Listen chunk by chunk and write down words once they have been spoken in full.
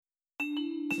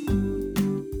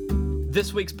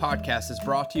This week's podcast is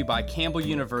brought to you by Campbell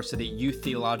University Youth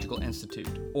Theological Institute,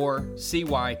 or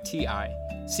CYTI.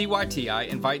 CYTI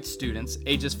invites students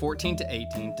ages 14 to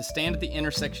 18 to stand at the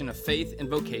intersection of faith and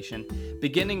vocation,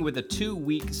 beginning with a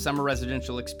 2-week summer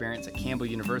residential experience at Campbell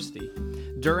University.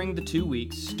 During the 2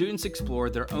 weeks, students explore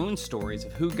their own stories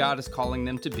of who God is calling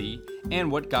them to be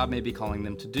and what God may be calling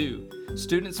them to do.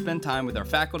 Students spend time with our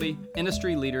faculty,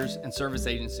 industry leaders, and service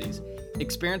agencies,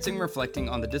 experiencing and reflecting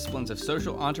on the disciplines of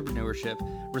social entrepreneurship,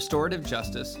 restorative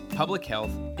justice, public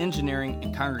health, engineering,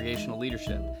 and congregational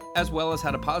leadership, as well as how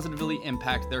to positively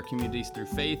impact their communities through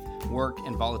faith, work,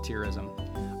 and volunteerism.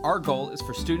 Our goal is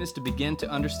for students to begin to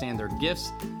understand their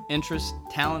gifts, interests,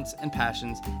 talents, and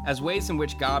passions as ways in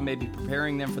which God may be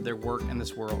preparing them for their work in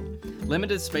this world.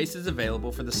 Limited space is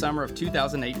available for the summer of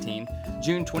 2018,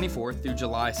 June 24th through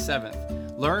July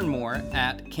 7th. Learn more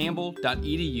at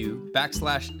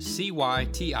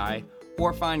campbell.edu/CYTI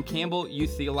or find Campbell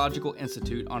Youth Theological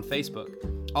Institute on Facebook.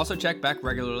 Also check back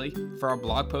regularly for our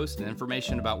blog posts and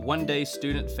information about one-day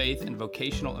student faith and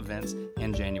vocational events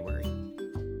in January.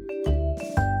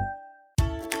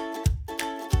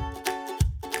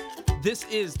 This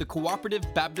is the Cooperative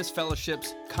Baptist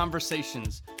Fellowship's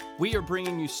Conversations. We are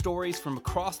bringing you stories from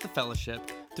across the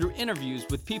fellowship through interviews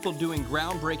with people doing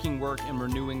groundbreaking work in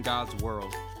renewing God's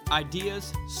world.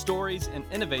 Ideas, stories, and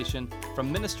innovation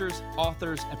from ministers,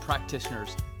 authors, and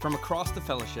practitioners from across the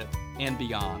fellowship and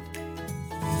beyond.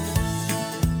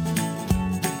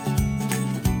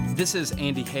 This is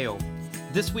Andy Hale.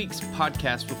 This week's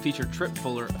podcast will feature Tripp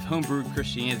Fuller of Homebrewed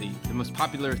Christianity, the most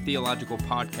popular theological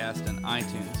podcast on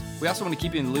iTunes. We also want to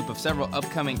keep you in the loop of several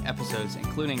upcoming episodes,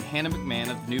 including Hannah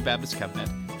McMahon of the New Baptist Covenant,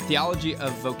 Theology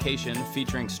of Vocation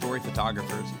featuring story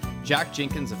photographers, Jack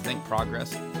Jenkins of Think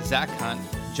Progress, Zach Hunt,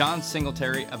 John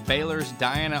Singletary of Baylor's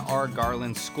Diana R.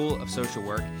 Garland School of Social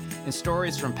Work, and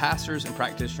stories from pastors and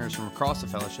practitioners from across the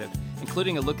fellowship,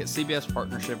 including a look at CBF's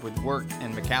partnership with work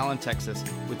in McAllen, Texas,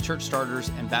 with church starters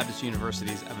and Baptist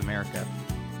Universities of America.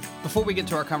 Before we get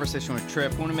to our conversation with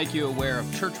Tripp, I want to make you aware of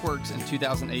ChurchWorks in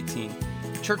 2018.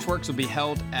 ChurchWorks will be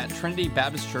held at Trinity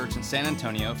Baptist Church in San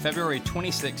Antonio, February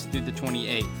 26th through the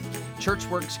 28th.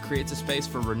 ChurchWorks creates a space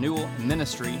for renewal and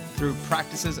ministry through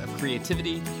practices of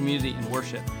creativity, community, and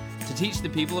worship. To teach the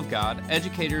people of God,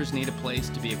 educators need a place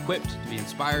to be equipped, to be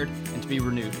inspired, and to be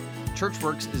renewed.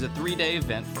 ChurchWorks is a 3-day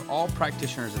event for all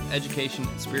practitioners of education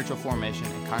and spiritual formation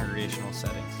in congregational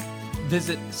settings.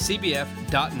 Visit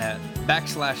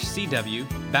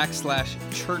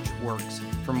cbf.net/cw/churchworks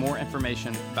for more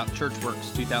information about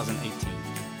ChurchWorks 2018.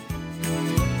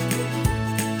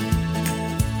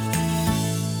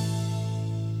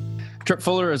 Tripp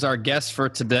Fuller is our guest for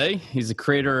today. He's the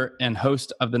creator and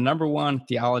host of the #1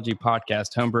 theology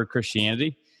podcast, Homebrewed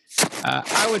Christianity.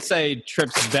 I would say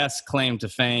Tripp's best claim to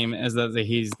fame is that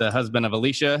he's the husband of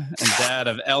Alicia and dad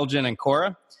of Elgin and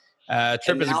Cora. Tripp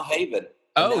and now Haven.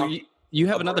 You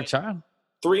have another child?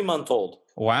 3-month-old.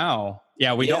 Wow.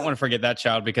 Yeah, we don't want to forget that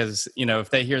child because, if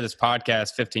they hear this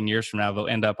podcast 15 years from now, they'll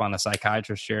end up on a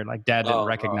psychiatrist chair. Like, Dad didn't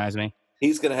recognize me.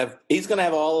 He's gonna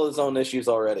have all his own issues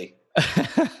already.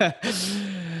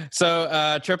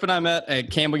 So Tripp and I met at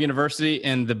Campbell University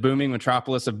in the booming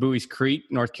metropolis of Bowie's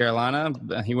Creek, North Carolina.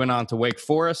 He went on to Wake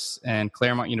Forest and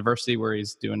Claremont University, where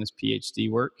he's doing his PhD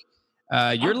work.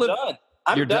 I'm done.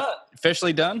 I'm done.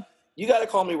 Officially done? You got to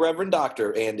call me Reverend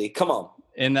Doctor, Andy. Come on.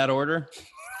 In that order?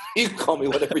 You can call me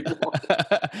whatever you want.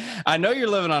 I know you're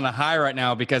living on a high right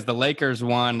now because the Lakers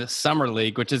won Summer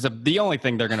League, which is the only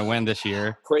thing they're going to win this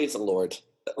year. Praise the Lord.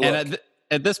 Look, and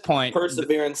at this point,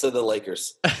 perseverance of the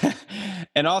Lakers.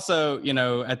 And also,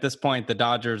 at this point, the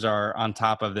Dodgers are on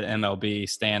top of the MLB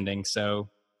standing. So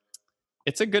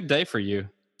it's a good day for you.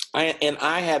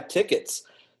 I have tickets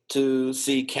to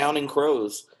see Counting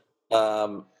Crows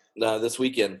this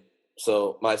weekend.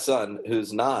 So my son,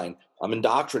 who's 9, I'm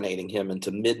indoctrinating him into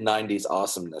mid-90s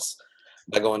awesomeness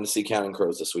by going to see Counting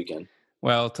Crows this weekend.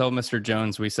 Well, tell Mr.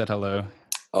 Jones we said hello.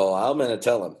 Oh, I'm going to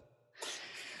tell him.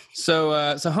 So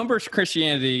Homebrewed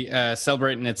Christianity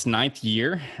celebrating its 9th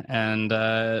year, and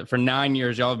for 9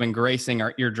 years, y'all have been gracing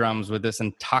our eardrums with this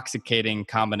intoxicating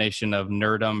combination of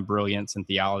nerdum, brilliance, and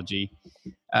theology.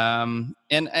 And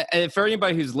for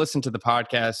anybody who's listened to the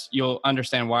podcast, you'll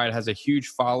understand why it has a huge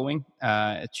following.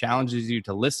 It challenges you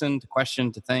to listen, to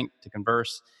question, to think, to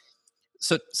converse.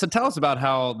 So tell us about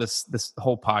how this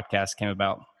whole podcast came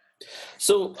about.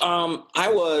 So I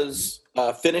was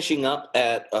finishing up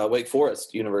at Wake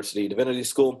Forest University Divinity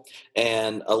School,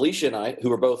 and Alicia and I, who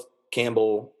were both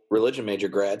Campbell religion major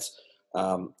grads,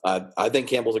 I think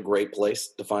Campbell's a great place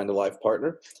to find a life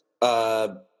partner.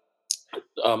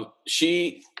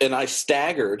 She and I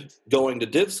staggered going to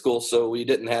div school, so we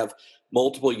didn't have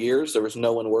multiple years. There was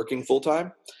no one working full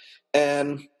time.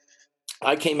 And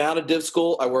I came out of div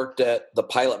school. I worked at the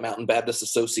Pilot Mountain Baptist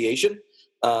Association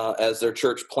as their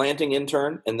church planting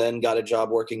intern, and then got a job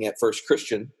working at First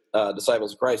Christian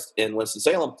Disciples of Christ in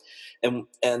Winston-Salem.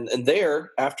 And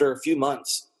there, after a few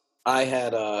months, I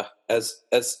had as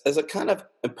a kind of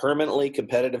a permanently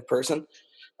competitive person,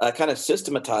 I kind of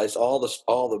systematized all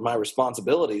of my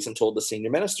responsibilities and told the senior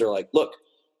minister, like, look,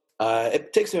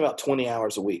 it takes me about 20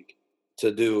 hours a week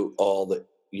to do all that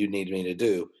you need me to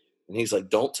do. And he's like,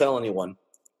 don't tell anyone,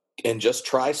 and just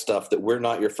try stuff that we're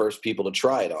not your first people to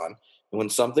try it on. And when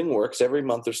something works every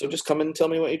month or so, just come in and tell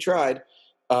me what you tried.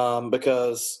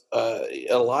 Because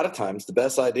a lot of times the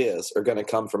best ideas are going to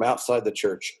come from outside the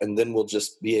church, and then we'll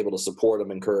just be able to support them,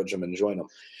 encourage them, and join them.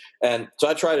 And so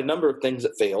I tried a number of things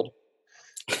that failed.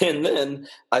 And then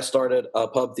I started a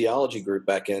pub theology group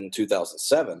back in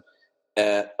 2007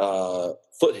 at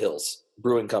Foothills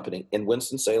Brewing Company in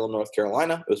Winston-Salem, North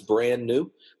Carolina. It was brand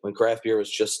new when craft beer was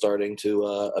just starting to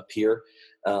appear.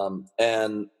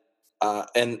 And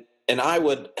I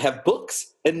would have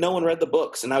books, and no one read the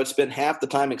books. And I would spend half the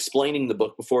time explaining the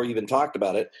book before I even talked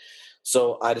about it.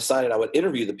 So I decided I would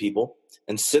interview the people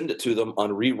and send it to them on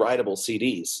rewritable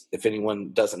CDs. If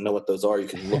anyone doesn't know what those are, you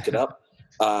can look it up.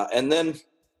 And then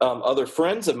other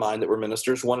friends of mine that were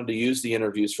ministers wanted to use the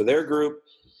interviews for their group.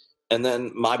 And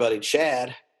then my buddy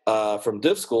Chad from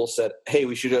Div School said, hey,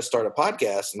 we should just start a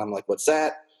podcast. And I'm like, what's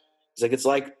that? He's like, it's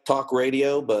like talk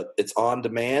radio, but it's on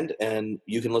demand, and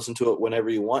you can listen to it whenever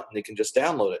you want, and you can just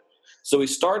download it. So we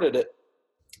started it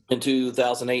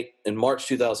in March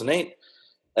 2008.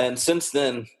 And since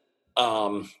then,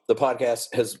 the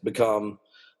podcast has become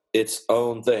its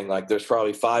own thing. Like, there's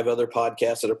probably 5 other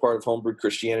podcasts that are part of Homebrewed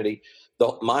Christianity.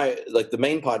 The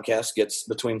main podcast gets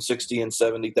between 60 and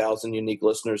 70,000 unique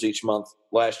listeners each month.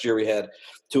 Last year we had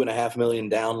 2.5 million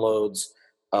downloads.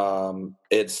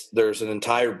 There's an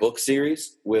entire book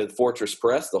series with Fortress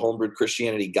Press, the Homebrewed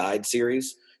Christianity Guide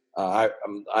series.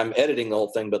 I'm editing the whole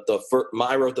thing, but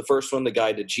I wrote the first one, The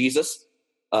Guide to Jesus.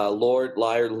 Lord,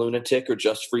 Liar, Lunatic, or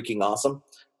Just Freaking Awesome.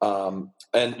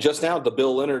 And just now, the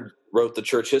Bill Leonard wrote the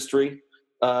Church History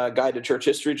Guide to Church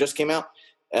History, just came out.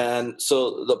 And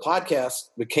so the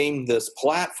podcast became this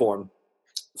platform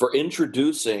for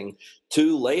introducing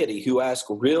to laity who ask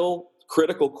real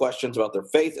critical questions about their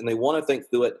faith, and they want to think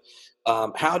through it.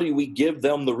 How do we give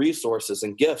them the resources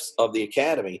and gifts of the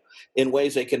academy in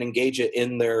ways they can engage it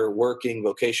in their working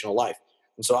vocational life?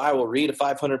 And so I will read a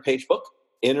 500-page book,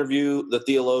 interview the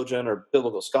theologian or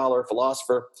biblical scholar,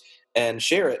 philosopher, and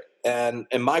share it. And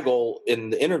my goal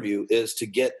in the interview is to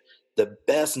get the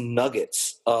best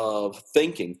nuggets of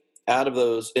thinking out of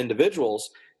those individuals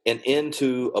and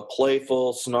into a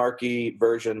playful, snarky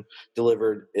version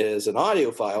delivered as an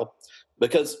audio file.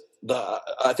 Because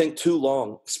I think too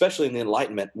long, especially in the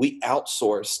Enlightenment, we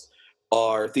outsourced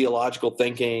our theological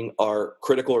thinking, our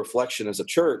critical reflection as a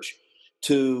church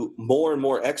to more and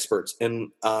more experts.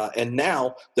 And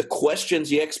now the questions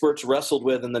the experts wrestled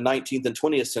with in the 19th and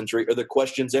 20th century are the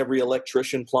questions every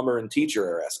electrician, plumber, and teacher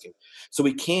are asking. So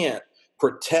we can't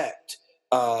protect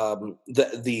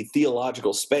the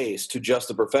theological space to just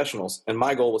the professionals. And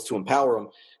my goal was to empower them.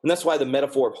 And that's why the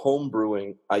metaphor of home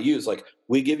brewing I use, like,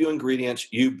 we give you ingredients,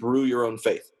 you brew your own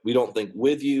faith. We don't think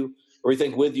with you, or we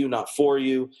think with you, not for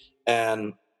you.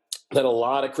 And that a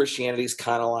lot of Christianity is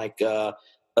kind of like a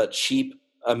cheap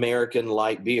American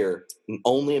light beer.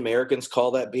 Only Americans call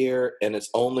that beer, and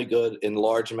it's only good in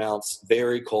large amounts,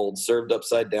 very cold, served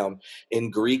upside down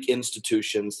in Greek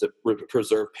institutions that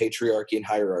preserve patriarchy and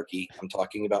hierarchy. I'm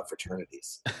talking about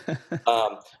fraternities.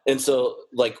 And so,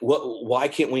 like, why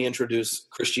can't we introduce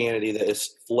Christianity that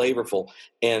is flavorful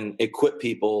and equip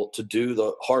people to do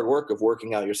the hard work of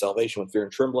working out your salvation with fear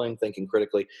and trembling, thinking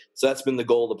critically? So that's been the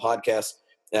goal of the podcast.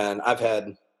 And I've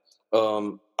had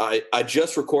I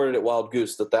just recorded at Wild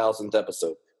Goose the 1,000th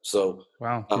episode. So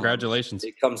wow, congratulations!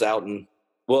 It comes out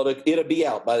it'll be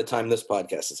out by the time this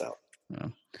podcast is out. Yeah.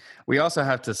 We also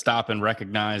have to stop and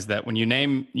recognize that when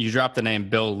you drop the name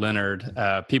Bill Leonard,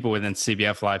 people within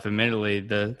CBF life, immediately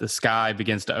the sky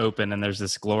begins to open and there's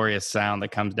this glorious sound that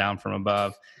comes down from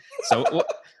above. So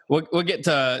we'll get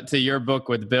to your book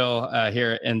with Bill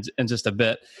here in just a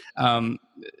bit.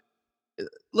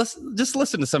 Let's just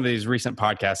listen to some of these recent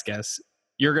podcast guests: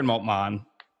 Jürgen Moltmann,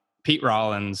 Pete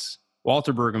Rollins,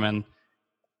 Walter Brueggemann,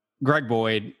 Greg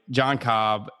Boyd, John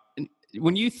Cobb.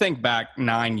 When you think back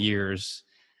 9 years,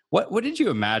 what did you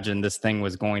imagine this thing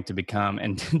was going to become?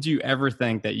 And did you ever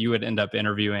think that you would end up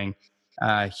interviewing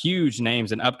huge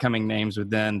names and upcoming names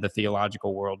within the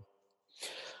theological world?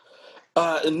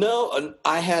 No,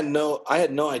 I had no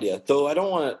idea. Though I don't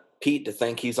want to Pete to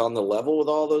think he's on the level with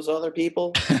all those other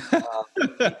people. Pete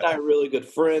and I are really good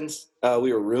friends.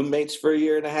 We were roommates for a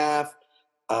year and a half.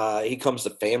 He comes to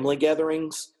family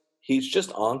gatherings. He's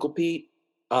just Uncle Pete.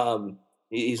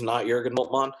 He's not Jurgen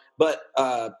Moltmann. But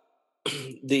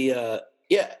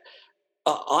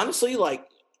honestly, like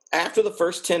after the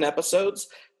first 10 episodes,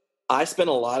 I spent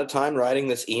a lot of time writing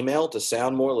this email to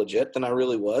sound more legit than I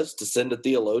really was, to send to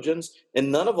theologians, and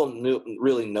none of them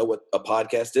really know what a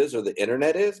podcast is or the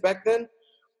internet is back then.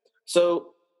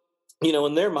 So,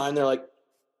 in their mind, they're like,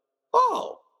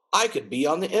 oh, I could be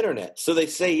on the internet. So they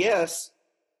say yes,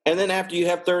 and then after you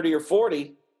have 30 or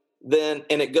 40, and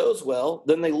it goes well,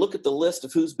 then they look at the list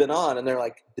of who's been on, and they're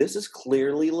like, this is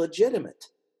clearly legitimate.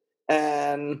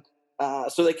 And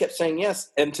so they kept saying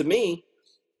yes. And to me,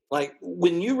 like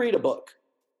when you read a book,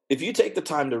 if you take the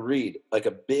time to read like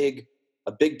a big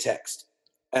text,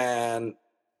 and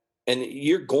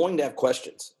you're going to have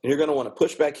questions, and you're going to want to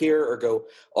push back here or go,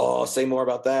 oh, say more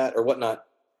about that or whatnot,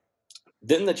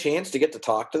 then the chance to get to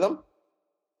talk to them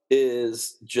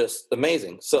is just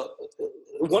amazing. So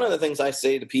one of the things I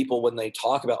say to people when they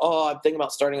talk about, oh, I'm thinking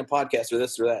about starting a podcast or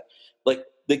this or that, like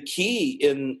the key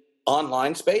in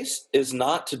online space is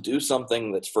not to do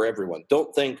something that's for everyone.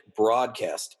 Don't think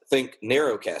broadcast, think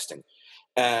narrowcasting.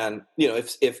 And,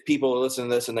 if people are listening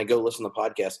to this and they go listen to the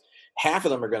podcast, half of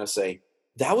them are going to say,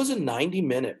 that was a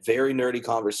 90-minute, very nerdy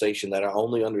conversation that I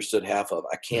only understood half of.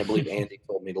 I can't believe Andy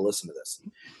told me to listen to this.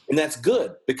 And that's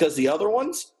good, because the other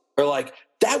ones are like,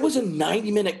 that was a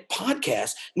 90-minute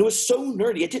podcast and it was so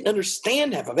nerdy. I didn't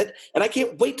understand half of it. And I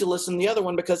can't wait to listen to the other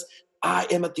one because I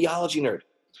am a theology nerd.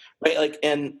 Right, like,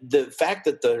 and the fact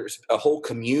that there's a whole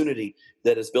community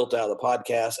that is built out of the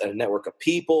podcast and a network of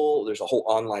people, there's a whole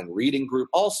online reading group,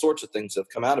 all sorts of things have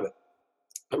come out of it.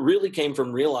 It really came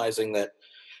from realizing that,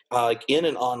 like in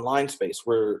an online space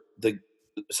where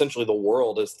essentially the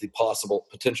world is the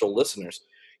potential listeners,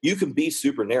 you can be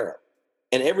super narrow.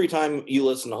 And every time you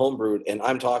listen to Homebrewed and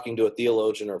I'm talking to a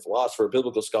theologian or a philosopher, or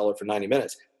biblical scholar for 90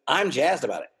 minutes, I'm jazzed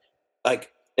about it.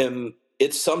 Like,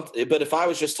 it's something. But if I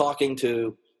was just talking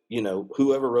to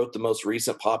whoever wrote the most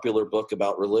recent popular book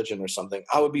about religion or something,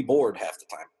 I would be bored half the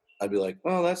time. I'd be like,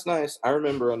 oh, that's nice. I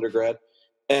remember undergrad.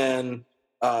 And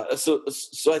so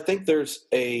I think there's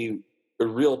a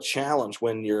real challenge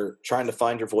when you're trying to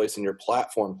find your voice in your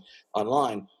platform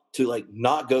online to like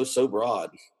not go so broad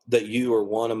that you are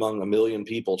one among a million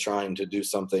people trying to do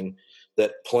something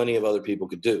that plenty of other people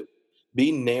could do.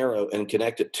 Be narrow and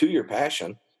connect it to your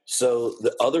passion so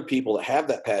the other people that have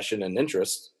that passion and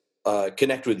interest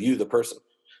connect with you, the person,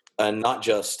 and not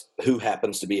just who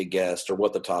happens to be a guest or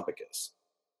what the topic is.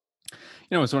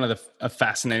 It's one of the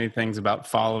fascinating things about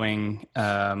following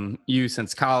you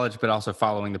since college, but also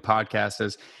following the podcast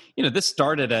is, this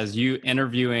started as you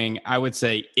interviewing, I would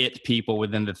say, people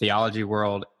within the theology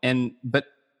world, but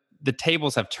the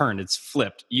tables have turned. It's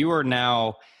flipped. You are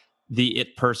now the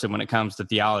person when it comes to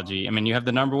theology. I mean, you have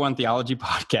the #1 theology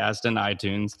podcast in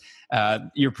iTunes.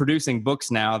 You're producing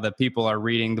books now that people are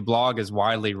reading. The blog is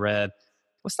widely read.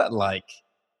 What's that like?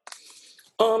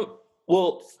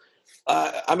 Well,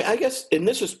 I guess, and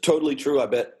this is totally true. I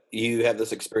bet you have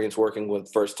this experience working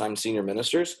with first-time senior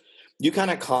ministers. You kind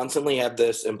of constantly have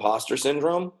this imposter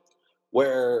syndrome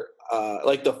where,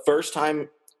 like the first time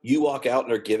you walk out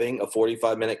and are giving a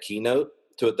 45-minute keynote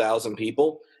to 1,000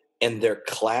 people, and they're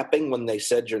clapping when they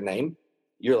said your name,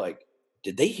 you're like,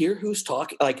 did they hear who's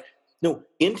talking? Like, no,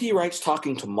 N.T. Wright's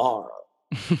talking tomorrow,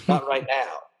 not right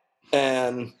now.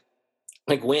 And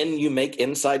like when you make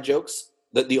inside jokes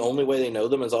that the only way they know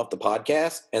them is off the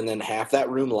podcast, and then half that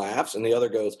room laughs and the other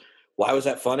goes, why was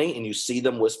that funny? And you see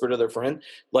them whisper to their friend.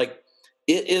 Like,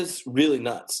 it is really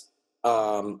nuts.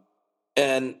 And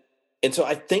so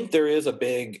I think there is a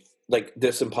big, like,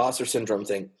 this imposter syndrome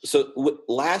thing. So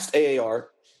last AAR,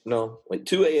 2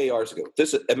 AARs ago,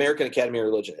 this is American Academy of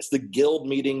Religion. It's the guild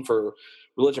meeting for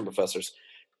religion professors.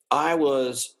 I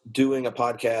was doing a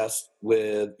podcast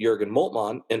with Jurgen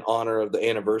Moltmann in honor of the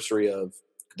anniversary of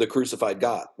The Crucified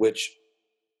God, which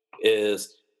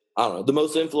is, the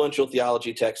most influential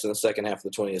theology text in the second half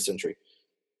of the 20th century.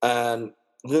 And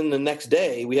then the next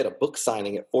day, we had a book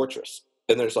signing at Fortress.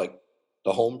 And there's like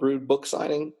the Homebrewed book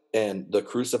signing and The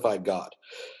Crucified God.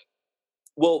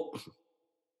 Well,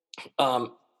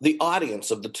 the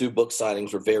audience of the two book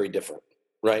signings were very different,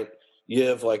 right? You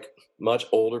have like much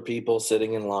older people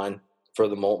sitting in line for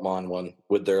the Moltmann one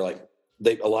with their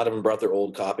a lot of them brought their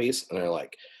old copies and they're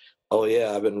like, oh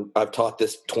yeah, I've taught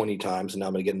this 20 times and now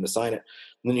I'm going to get them to sign it.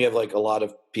 And then you have like a lot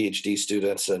of PhD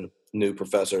students and new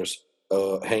professors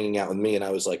hanging out with me. And I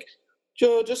was like,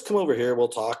 Joe, just come over here. We'll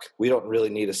talk. We don't really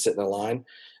need to sit in a line.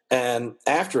 And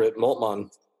after it, Moltmann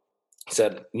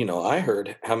said, I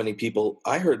heard how many people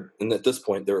I heard, and at this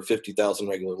point there were 50,000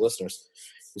 regular listeners.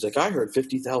 He's like, I heard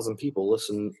 50,000 people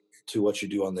listen to what you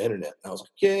do on the internet. And I was like,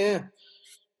 yeah.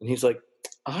 And he's like,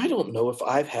 I don't know if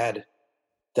I've had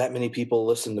that many people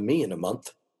listen to me in a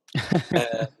month.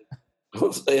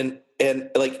 and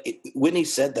like when he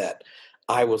said that,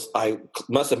 I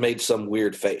must have made some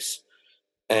weird face.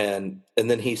 And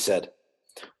then he said,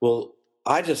 well,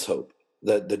 I just hope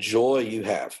that the joy you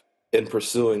have in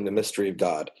pursuing the mystery of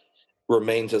God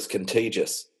remains as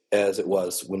contagious as it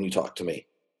was when you talked to me.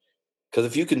 Because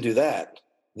if you can do that,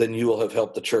 then you will have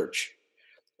helped the church.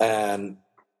 And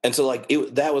so like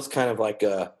that was kind of like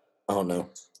I don't know,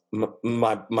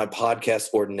 my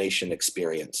podcast ordination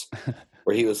experience,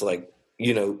 where he was like,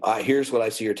 here's what I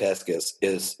see your task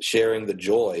is sharing the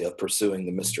joy of pursuing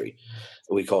the mystery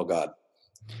that we call God.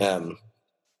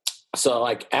 So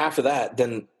like after that,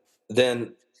 then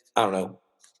I don't know,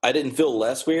 I didn't feel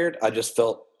less weird. I just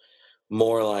felt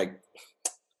more like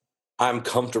I'm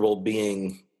comfortable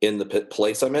being in the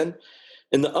place I'm in.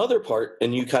 And the other part,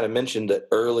 and you kind of mentioned that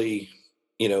early,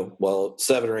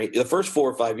 7 or 8, the first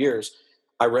 4 or 5 years,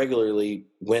 I regularly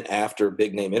went after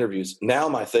big name interviews. Now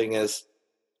my thing is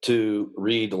to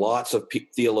read lots of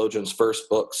theologians' first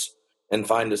books and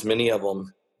find as many of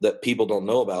them that people don't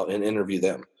know about and interview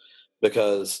them.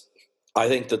 Because I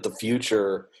think that the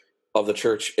future of the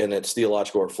church and its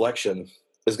theological reflection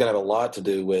is going to have a lot to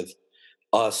do with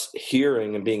us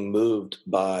hearing and being moved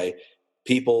by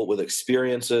people with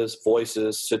experiences,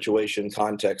 voices, situation,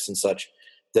 context, and such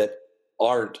that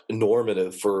aren't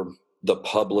normative for the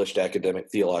published academic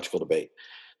theological debate.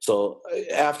 So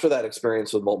after that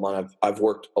experience with Moltmann, I've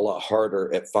worked a lot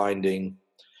harder at finding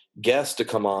guests to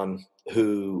come on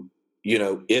who,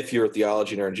 if you're a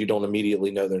theology nerd, you don't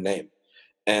immediately know their name.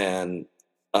 And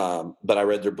but I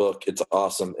read their book, it's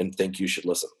awesome, and think you should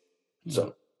listen.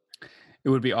 So it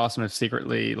would be awesome if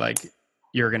secretly like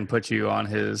Jurgen put you on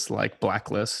his like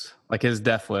blacklist, like his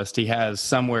death list. He has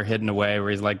somewhere hidden away where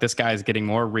he's like, this guy's getting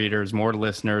more readers, more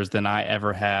listeners than I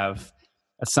ever have.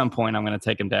 At some point I'm going to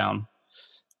take him down.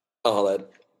 Oh,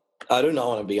 I do not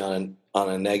want to be on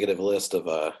a negative list of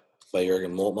by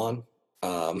Jurgen Moltmann.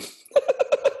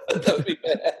 That would be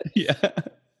bad. Yeah.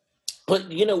 But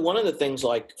one of the things,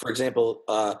 like for example,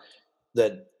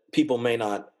 that people may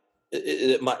not,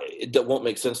 it won't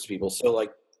make sense to people. So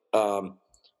like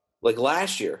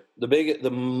last year,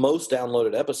 the most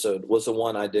downloaded episode was the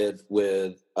one I did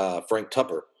with Frank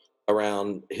Tupper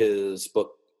around his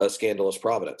book A Scandalous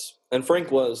Providence. And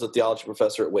Frank was a theology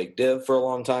professor at Wake Div for a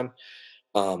long time.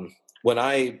 When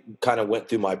I kind of went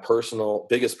through my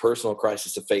biggest personal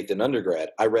crisis of faith in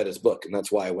undergrad, I read his book, and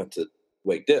that's why I went to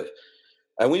Wake Div.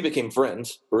 And we became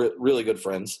friends, really good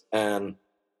friends. And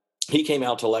he came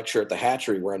out to lecture at the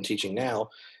hatchery where I'm teaching now,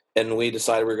 and we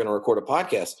decided we were going to record a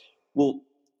podcast. Well,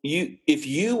 if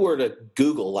you were to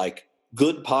Google like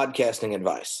good podcasting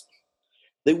advice,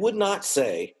 they would not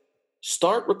say,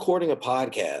 start recording a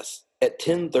podcast at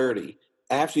 10:30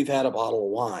 after you've had a bottle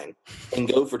of wine and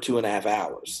go for 2.5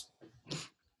 hours.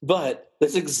 But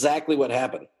that's exactly what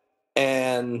happened.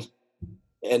 And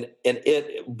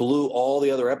it blew all the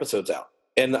other episodes out.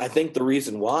 And I think the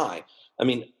reason why, I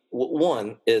mean,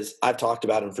 one is I've talked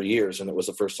about him for years, and it was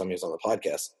the first time he was on the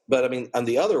podcast. But I mean, and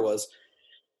the other was,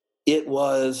 it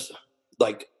was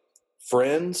like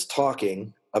friends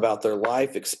talking about their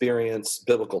life experience,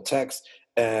 biblical text,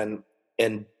 and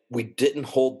we didn't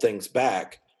hold things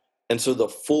back. And so the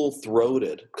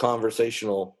full-throated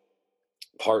conversational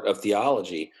part of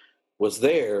theology was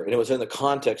there, and it was in the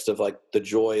context of like the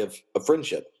joy of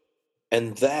friendship.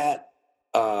 And that,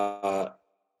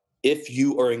 if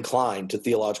you are inclined to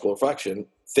theological reflection,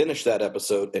 finish that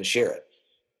episode and share it.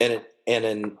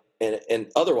 And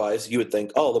otherwise, you would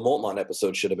think, oh, the Moltmann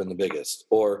episode should have been the biggest,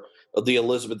 or the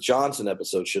Elizabeth Johnson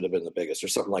episode should have been the biggest, or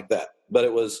something like that. But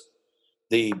it was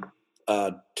the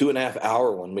 2.5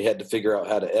 hour one. We had to figure out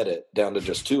how to edit down to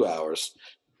just 2 hours.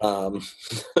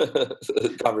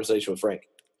 Conversation with Frank.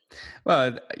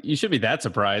 Well, you should be that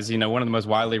surprised. One of the most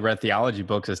widely read theology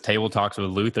books is Table Talks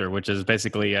with Luther, which is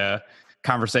basically a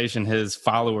conversation his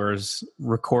followers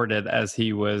recorded as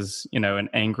he was, an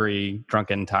angry,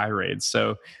 drunken tirade.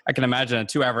 So I can imagine a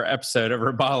 2-hour episode over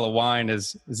a bottle of wine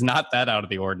is not that out of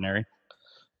the ordinary.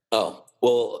 Oh,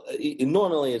 well,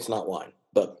 normally it's not wine,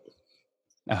 but.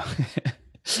 Oh.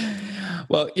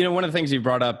 Well, one of the things you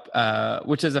brought up,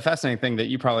 which is a fascinating thing that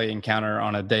you probably encounter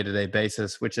on a day-to-day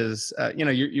basis, which is,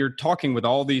 you're talking with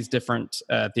all these different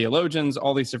theologians,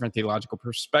 all these different theological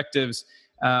perspectives,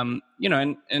 and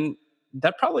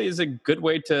that probably is a good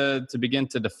way to begin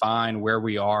to define where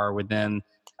we are within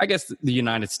I guess, the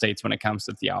United States when it comes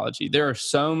to theology. There are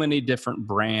so many different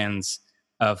brands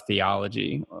of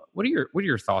theology. What are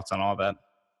your thoughts on all that?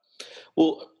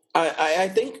 Well, I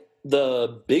think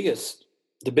the biggest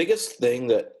thing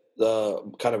that the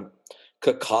kind of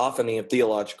cacophony of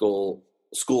theological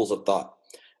schools of thought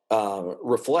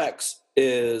reflects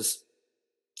is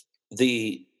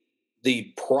the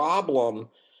problem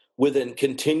within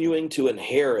continuing to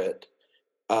inherit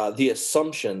the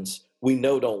assumptions we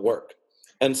know don't work.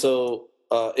 And so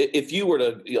if you were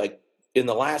to, like, in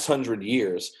the last 100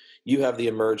 years, you have the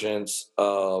emergence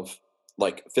of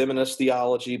like feminist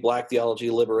theology, black theology,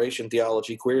 liberation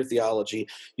theology, queer theology.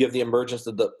 You have the emergence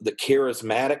of the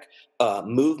charismatic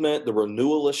movement, the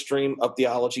renewalist stream of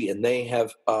theology, and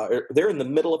they're in the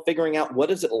middle of figuring out what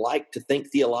is it like to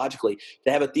think theologically,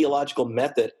 to have a theological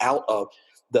method out of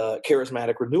the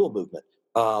charismatic renewal movement.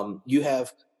 You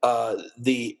have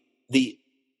the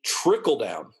trickle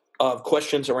down of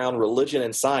questions around religion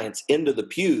and science into the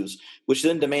pews, which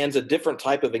then demands a different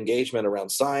type of engagement around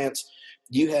science.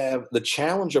 You have the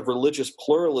challenge of religious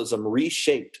pluralism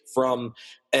reshaped from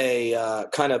a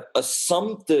kind of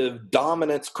assumptive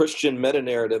dominance Christian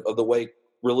meta-narrative of the way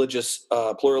religious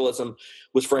pluralism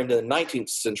was framed in the 19th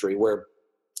century, where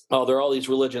there are all these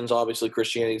religions, obviously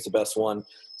Christianity is the best one,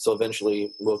 so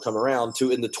eventually we'll come around to,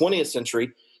 in the 20th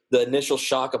century, the initial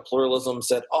shock of pluralism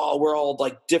said, we're all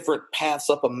like different paths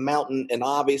up a mountain, and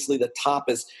obviously the top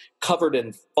is covered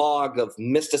in fog of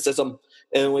mysticism,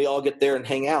 and we all get there and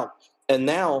hang out. And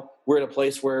now we're in a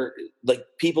place where like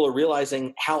people are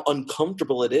realizing how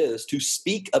uncomfortable it is to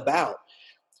speak about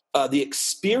the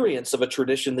experience of a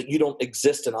tradition that you don't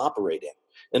exist and operate in.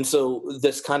 And so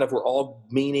this kind of, we're all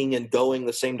meaning and going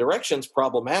the same direction is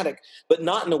problematic, but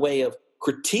not in a way of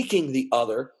critiquing the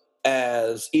other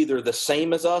as either the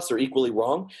same as us or equally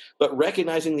wrong, but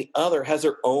recognizing the other has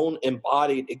their own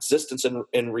embodied existence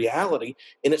in reality.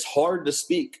 And it's hard to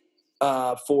speak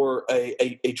for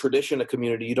a tradition, a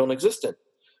community you don't exist in.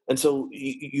 And so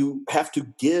you have to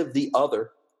give the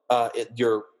other,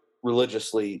 your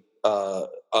religiously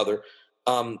other,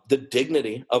 the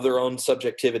dignity of their own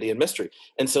subjectivity and mystery.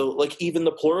 And so like even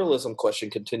the pluralism question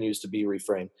continues to be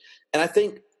reframed. And I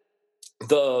think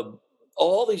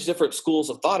all these different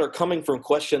schools of thought are coming from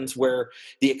questions where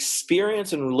the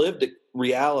experience and lived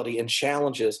reality and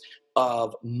challenges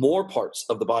of more parts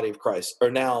of the body of Christ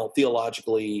are now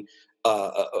theologically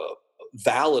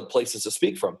valid places to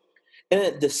speak from.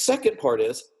 And the second part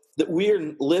is that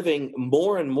we're living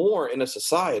more and more in a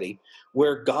society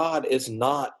where God is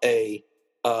not a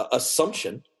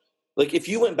assumption. Like if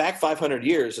you went back 500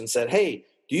 years and said, hey,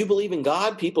 do you believe in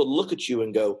God? People look at you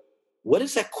and go, what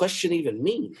does that question even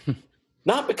mean?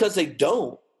 Not because they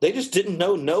don't. They just didn't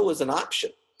know no was an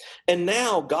option. And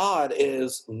now God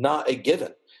is not a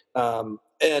given.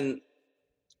 And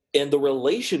the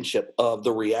relationship of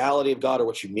the reality of God, or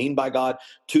what you mean by God,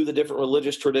 to the different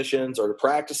religious traditions or to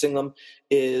practicing them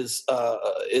is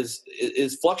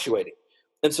fluctuating.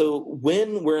 And so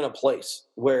when we're in a place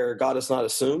where God is not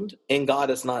assumed and God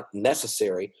is not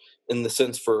necessary in the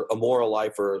sense for a moral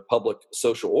life or public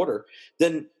social order,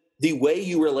 then the way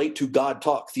you relate to God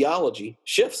talk theology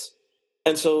shifts.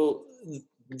 And so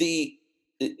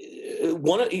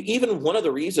one of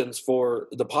the reasons for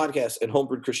the podcast and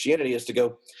Homebrewed Christianity is to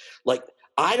go, like,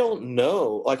 I don't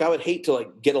know, like I would hate to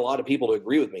like get a lot of people to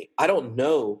agree with me. I don't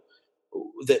know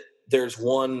that there's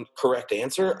one correct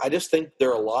answer. I just think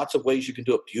there are lots of ways you can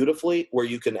do it beautifully, where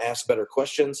you can ask better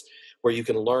questions, where you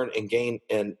can learn and gain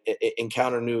and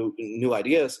encounter new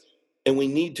ideas. And we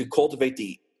need to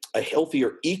cultivate a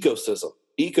healthier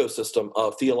ecosystem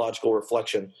of theological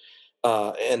reflection,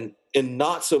 and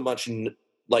not so much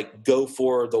like go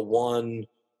for the one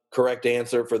correct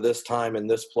answer for this time and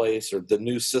this place, or the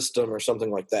new system or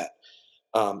something like that.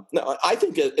 Now, I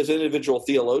think as an individual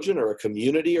theologian or a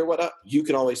community or whatnot, you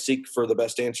can always seek for the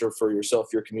best answer for yourself,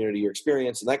 your community, your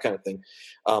experience, and that kind of thing.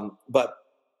 But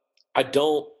I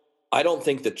don't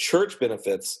think the church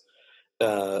benefits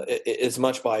as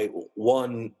much by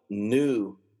one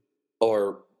new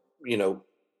or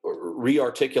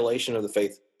re-articulation of the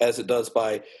faith as it does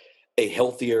by a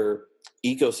healthier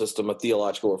ecosystem of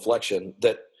theological reflection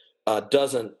that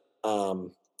doesn't.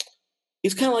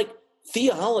 It's kind of like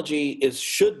theology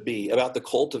should be about the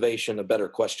cultivation of better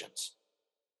questions,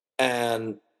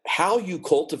 and how you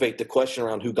cultivate the question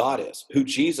around who God is, who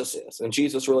Jesus is, and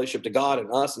Jesus' relationship to God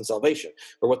and us and salvation,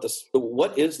 or what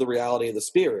is the reality of the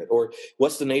Spirit, or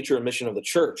what's the nature and mission of the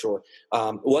church, or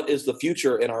what is the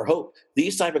future and our hope.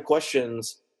 These type of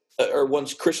questions are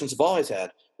ones Christians have always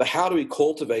had, but how do we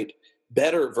cultivate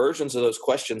better versions of those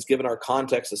questions given our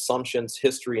context, assumptions,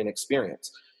 history, and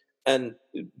experience? And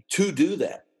to do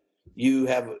that, you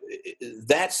have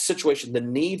that situation. The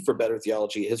need for better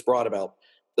theology has brought about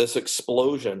this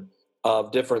explosion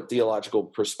of different theological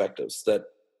perspectives that,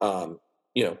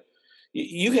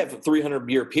 you have a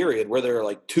 300-year period where there are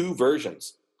like two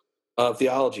versions of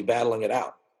theology battling it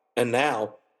out. And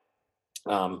now,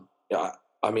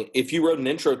 if you wrote an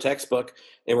intro textbook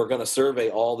and we're going to survey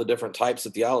all the different types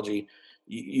of theology,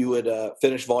 you would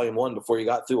finish volume 1 before you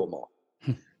got through them all.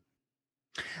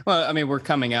 Well, I mean, we're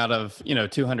coming out of,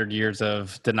 200 years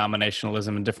of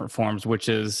denominationalism in different forms, which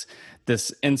is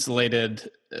this insulated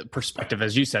perspective,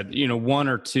 as you said, one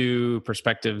or two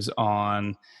perspectives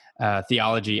on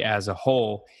theology as a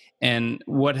whole. And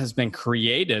what has been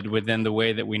created within the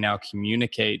way that we now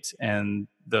communicate and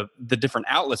the different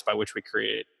outlets by which we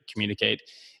communicate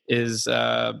is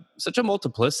such a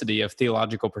multiplicity of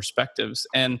theological perspectives.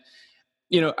 And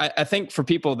I think for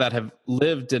people that have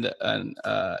lived in an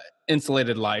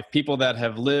insulated life, people that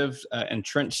have lived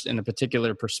entrenched in a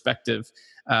particular perspective,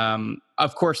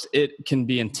 of course, it can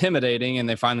be intimidating and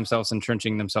they find themselves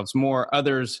entrenching themselves more.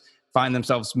 Others find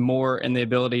themselves more in the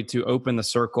ability to open the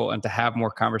circle and to have more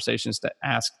conversations, to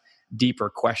ask deeper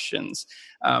questions.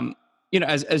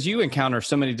 As you encounter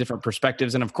so many different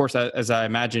perspectives, and of course, as I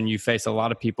imagine, you face a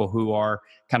lot of people who are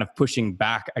kind of pushing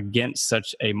back against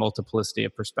such a multiplicity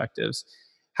of perspectives.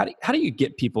 How do you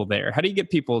get people there? How do you get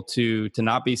people to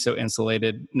not be so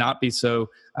insulated, not be so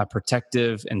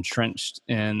protective, entrenched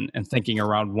in thinking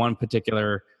around one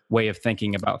particular way of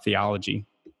thinking about theology?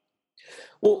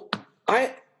 Well,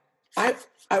 I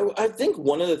think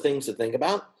one of the things to think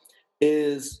about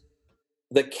is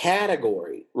the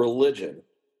category religion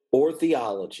or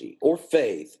theology or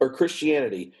faith or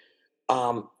Christianity.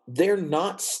 They're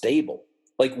not stable.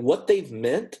 Like what they've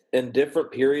meant in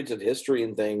different periods of history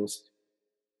and things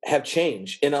have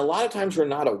changed. And a lot of times we're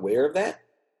not aware of that.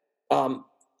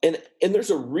 And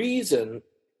there's a reason,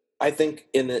 I think,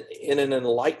 in an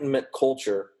Enlightenment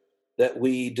culture that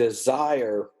we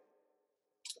desire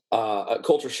a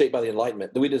culture shaped by the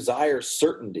Enlightenment, that we desire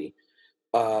certainty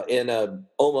in a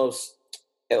almost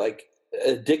like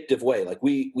addictive way. Like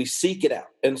we seek it out.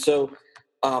 And so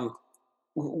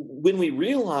when we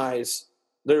realize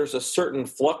there's a certain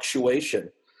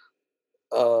fluctuation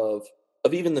of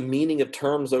even the meaning of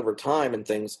terms over time and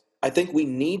things, I think we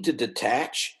need to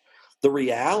detach the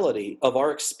reality of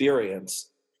our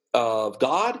experience of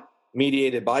God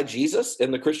mediated by Jesus in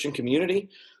the Christian community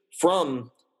from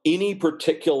any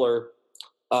particular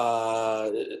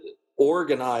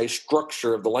organized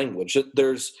structure of the language.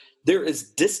 There is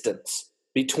distance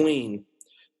between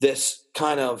this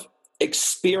kind of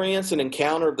experience and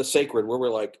encounter of the sacred where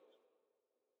we're like,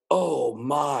 oh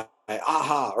my,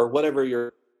 aha, or whatever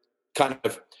your kind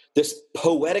of this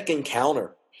poetic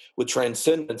encounter with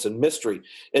transcendence and mystery.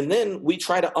 And then we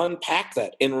try to unpack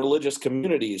that in religious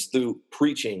communities through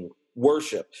preaching,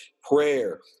 worship,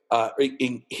 prayer,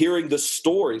 in hearing the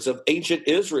stories of ancient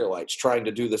Israelites trying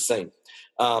to do the same,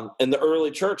 and the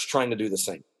early church trying to do the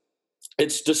same.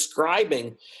 It's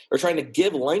describing or trying to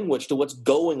give language to what's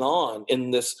going on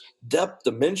in this depth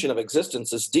dimension of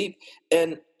existence is deep.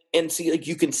 And see, like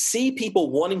you can see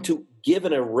people wanting to give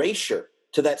an erasure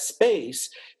to that space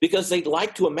because they'd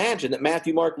like to imagine that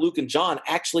Matthew, Mark, Luke, and John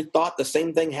actually thought the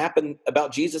same thing happened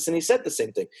about Jesus and he said the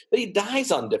same thing. But he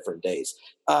dies on different days.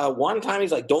 One time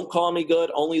he's like, don't call me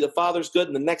good, only the Father's good.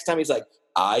 And the next time he's like,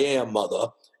 I am, mother.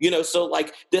 So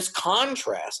like this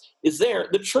contrast is there.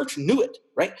 The church knew it,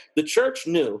 right? The church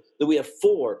knew that we have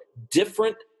 4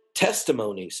 different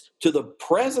testimonies to the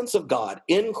presence of God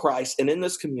in Christ and in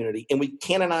this community, and we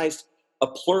canonized a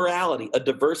plurality, a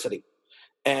diversity.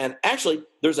 And actually,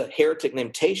 there's a heretic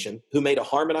named Tatian who made a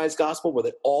harmonized gospel where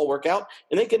they all work out,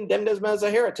 and they condemned him as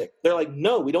a heretic. They're like,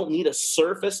 no, we don't need a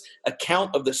surface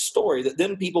account of this story that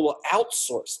then people will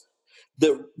outsource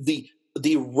the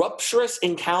rupturous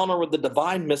encounter with the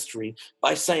divine mystery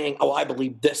by saying, oh, I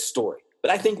believe this story. But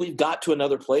I think we've got to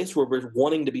another place where we're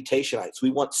wanting to be Tatianites.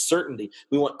 We want certainty.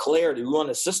 We want clarity. We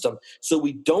want a system so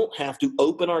we don't have to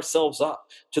open ourselves up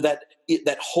to that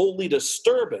holy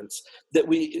disturbance that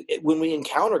when we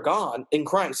encounter God in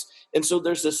Christ. And so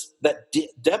there's that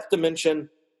depth dimension.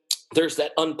 There's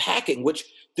that unpacking, which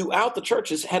throughout the church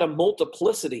has had a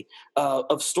multiplicity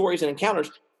of stories and encounters.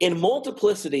 And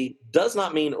multiplicity does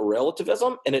not mean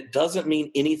relativism, and it doesn't mean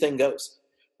anything goes,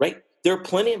 right? There are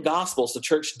plenty of gospels the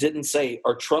church didn't say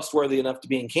are trustworthy enough to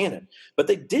be in canon, but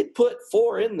they did put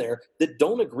 4 in there that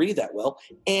don't agree that well,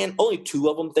 and only 2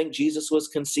 of them think Jesus was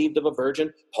conceived of a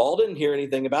virgin. Paul didn't hear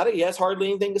anything about it. He has hardly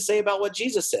anything to say about what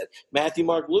Jesus said. Matthew,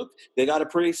 Mark, Luke, they got a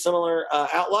pretty similar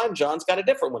outline. John's got a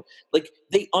different one. Like,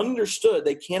 they understood,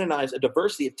 they canonized a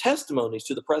diversity of testimonies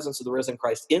to the presence of the risen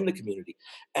Christ in the community.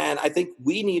 And I think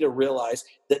we need to realize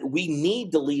that we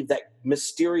need to leave that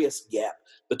mysterious gap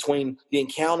between the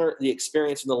encounter, the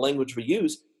experience, and the language we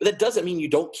use. But that doesn't mean you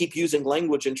don't keep using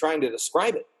language and trying to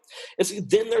describe it. And so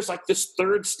then there's like this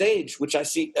third stage, which I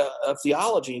see of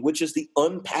theology, which is the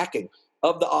unpacking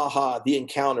of the aha, the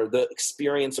encounter, the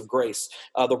experience of grace,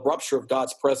 the rupture of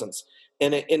God's presence.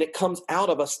 And it comes out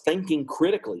of us thinking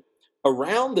critically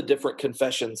around the different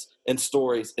confessions and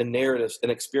stories and narratives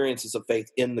and experiences of faith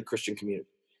in the Christian community.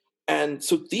 And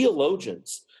so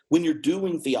theologians, when you're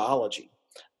doing theology,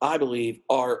 I believe,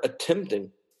 are attempting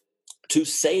to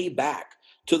say back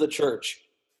to the church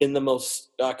in the most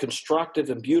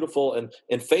constructive and beautiful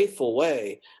and faithful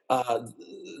way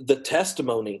the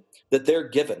testimony that they're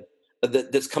given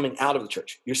that's coming out of the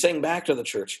church. You're saying back to the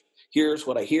church, here's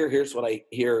what I hear, here's what I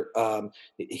hear,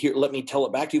 here, let me tell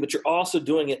it back to you. But you're also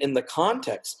doing it in the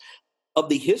context of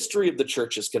the history of the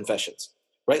church's confessions,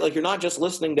 right? Like, you're not just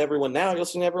listening to everyone now, you're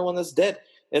listening to everyone that's dead,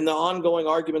 and the ongoing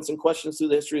arguments and questions through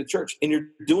the history of the church. And you're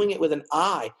doing it with an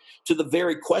eye to the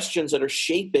very questions that are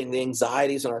shaping the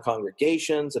anxieties in our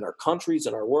congregations, in our countries,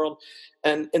 in our world.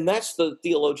 And that's the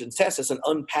theologian's test. It's an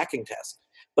unpacking test.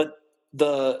 But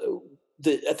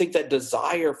I think that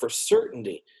desire for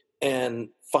certainty and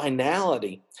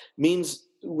finality means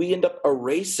we end up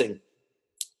erasing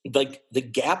like the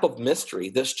gap of mystery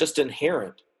that's just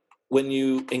inherent when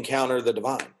you encounter the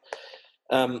divine.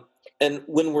 And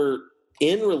when we're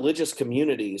in religious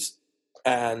communities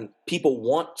and people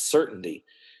want certainty,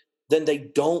 then they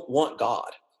don't want God.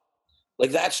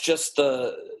 Like, that's just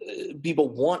people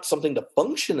want something to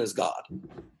function as God.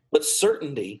 But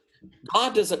certainty,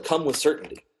 God doesn't come with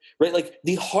certainty, right? Like,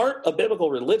 the heart of biblical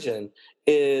religion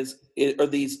is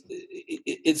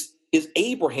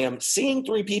Abraham seeing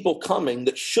 3 people coming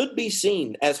that should be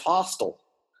seen as hostile.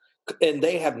 And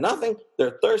they have nothing,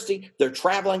 they're thirsty, they're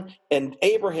traveling, and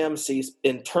Abraham sees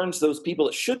and turns those people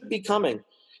that should be coming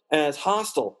as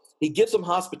hostile. He gives them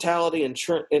hospitality and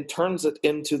turns it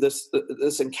into this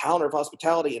encounter of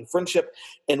hospitality and friendship.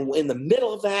 And in the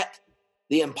middle of that,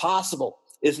 the impossible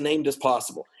is named as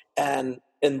possible. And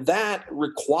that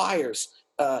requires,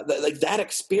 that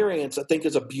experience, I think,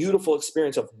 is a beautiful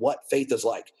experience of what faith is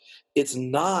like. It's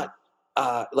not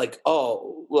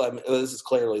this is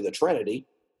clearly the Trinity.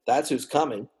 That's who's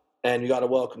coming, and you got to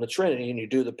welcome the Trinity, and you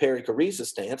do the perichoresis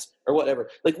stance or whatever.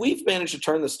 Like, we've managed to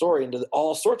turn the story into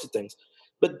all sorts of things.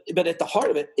 But at the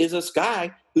heart of it is this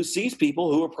guy who sees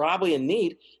people who are probably in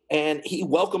need, and he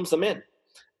welcomes them in.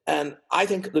 And I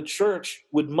think the church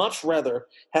would much rather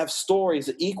have stories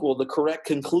that equal the correct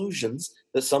conclusions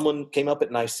that someone came up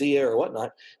at Nicaea or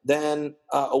whatnot than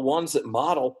ones that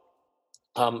model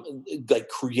like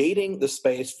creating the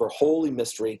space for holy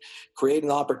mystery, creating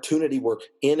the opportunity where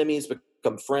enemies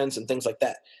become friends and things like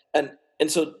that. And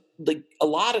so, like, a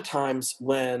lot of times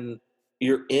when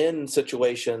you're in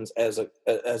situations as a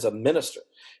minister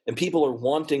and people are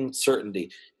wanting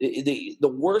certainty, the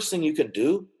worst thing you can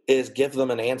do is give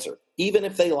them an answer, even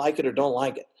if they like it or don't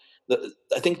like it.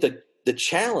 I think the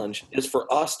challenge is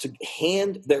for us to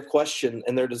hand their question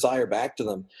and their desire back to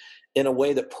them in a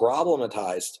way that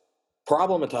problematizes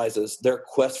their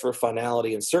quest for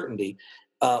finality and certainty,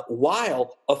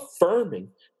 while affirming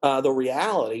the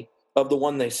reality of the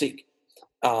one they seek.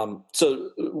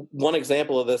 So one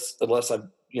example of this, unless I'm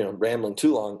rambling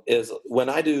too long, is when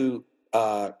I do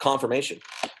confirmation.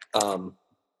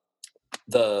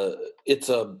 It's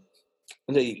a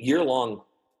year-long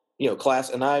class,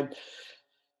 and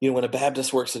when a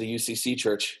Baptist works at a UCC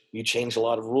church, you change a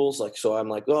lot of rules. Like, so I'm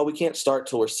like, we can't start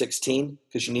till we're 16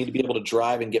 because you need to be able to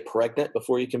drive and get pregnant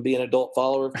before you can be an adult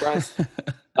follower of Christ.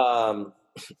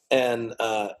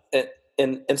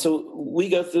 And so we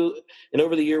go through, and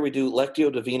over the year we do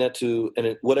Lectio Divina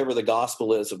and whatever the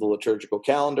gospel is of the liturgical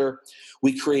calendar.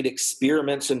 We create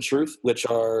experiments in truth, which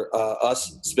are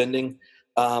us spending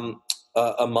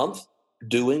a month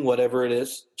doing whatever it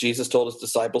is Jesus told his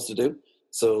disciples to do.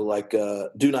 So like,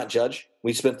 do not judge.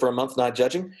 We spent for a month not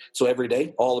judging. So every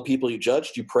day, all the people you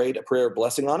judged, you prayed a prayer of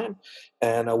blessing on him.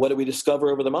 And what did we discover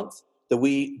over the month? That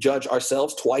we judge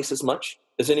ourselves twice as much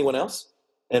as anyone else.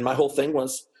 And my whole thing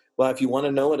was, well, if you want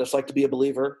to know what it's like to be a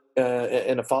believer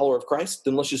and a follower of Christ,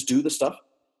 then let's just do the stuff.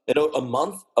 And a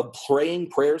month of praying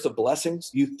prayers of blessings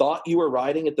you thought you were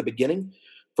writing at the beginning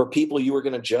for people you were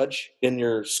going to judge in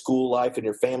your school life and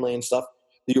your family and stuff,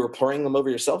 that you were pouring them over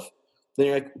yourself, then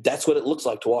you're like, that's what it looks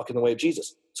like to walk in the way of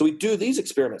Jesus. So we do these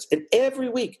experiments. And every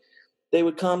week they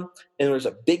would come and there's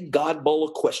a big God bowl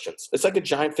of questions. It's like a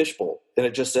giant fish bowl, and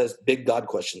it just says big God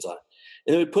questions on it.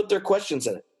 And they would put their questions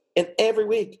in it. And every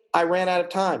week I ran out of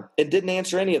time and didn't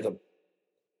answer any of them.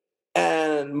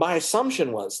 And my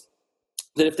assumption was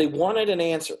that if they wanted an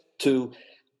answer to,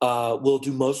 well,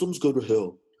 do Muslims go to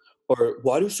hell? Or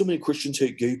why do so many Christians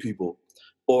hate gay people?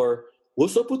 Or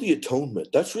what's up with the atonement?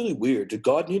 That's really weird. Did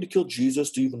God need to kill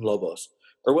Jesus to even love us?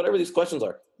 Or whatever these questions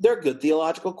are. They're good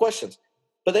theological questions.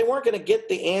 But they weren't going to get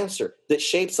the answer that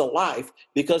shapes a life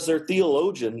because their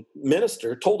theologian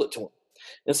minister told it to them.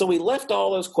 And so we left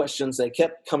all those questions. They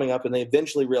kept coming up, and they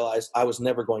eventually realized I was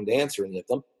never going to answer any of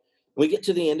them. We get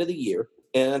to the end of the year,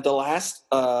 and at the last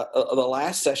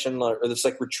session, or this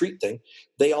like retreat thing,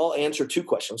 they all answer two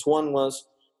questions. One was,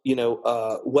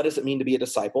 what does it mean to be a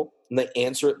disciple? And they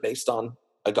answer it based on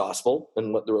a gospel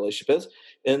and what the relationship is.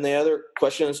 And the other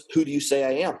question is, who do you say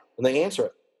I am? And they answer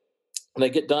it. And they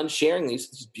get done sharing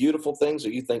these beautiful things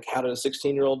that you think, how did a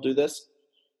 16-year-old do this?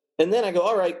 And then I go,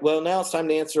 all right, well, now it's time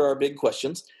to answer our big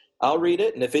questions. I'll read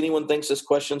it, and if anyone thinks this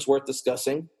question's worth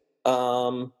discussing,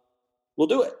 we'll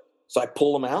do it. So I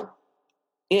pull them out,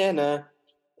 and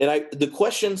the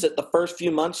questions that the first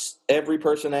few months every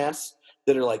person asks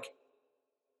that are like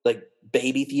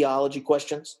baby theology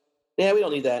questions. Yeah, we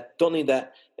don't need that. Don't need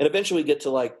that. And eventually we get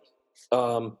to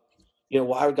why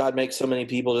would God make so many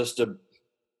people just to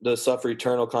suffer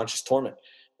eternal conscious torment?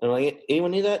 And I'm like,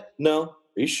 anyone need that? No. Are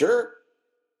you sure?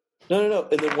 No.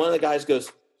 And then one of the guys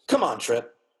goes, come on,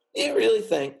 Trip. You really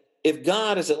think if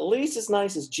God is at least as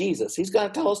nice as Jesus, he's going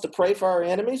to tell us to pray for our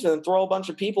enemies and then throw a bunch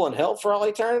of people in hell for all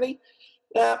eternity?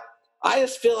 Yeah, I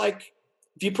just feel like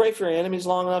if you pray for your enemies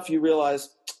long enough, you realize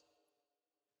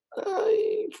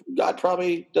God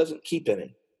probably doesn't keep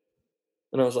any.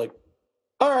 And I was like,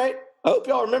 all right, I hope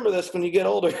y'all remember this when you get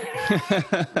older.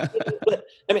 But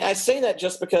I say that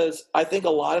just because I think a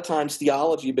lot of times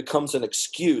theology becomes an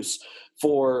excuse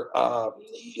for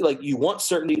you want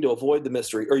certainty to avoid the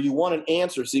mystery, or you want an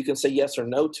answer so you can say yes or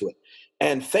no to it.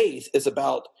 And faith is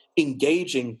about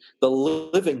engaging the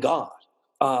living God.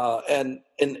 And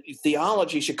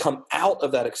theology should come out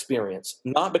of that experience,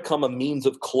 not become a means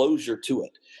of closure to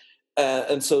it.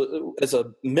 And so as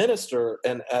a minister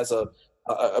and as a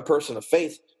person of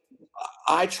faith,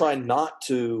 I try not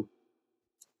to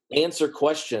answer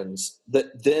questions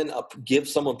that then give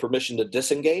someone permission to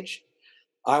disengage.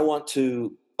 I want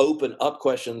to open up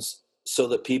questions so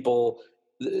that people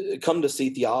come to see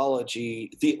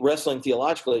theology, wrestling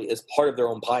theologically, as part of their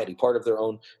own piety, part of their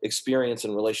own experience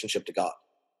and relationship to God.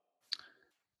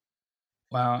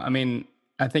 Wow.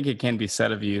 I think it can be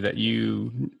said of you that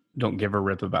you don't give a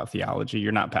rip about theology.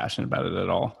 You're not passionate about it at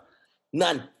all.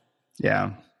 None.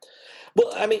 Yeah.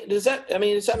 Well, does that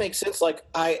make sense?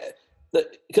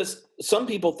 Because some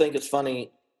people think it's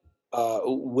funny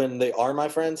when they are my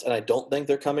friends, and I don't think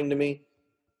they're coming to me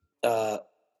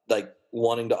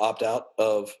wanting to opt out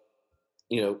of,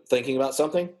 thinking about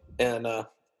something, and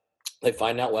they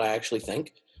find out what I actually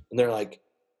think, and they're like,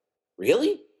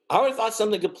 really? I would have thought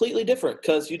something completely different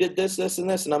because you did this, this, and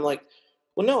this. And I'm like,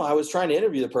 well, no, I was trying to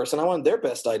interview the person. I wanted their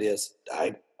best ideas.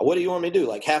 What do you want me to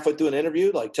do? Halfway through an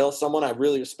interview, tell someone I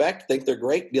really respect, think they're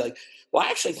great, be like, well, I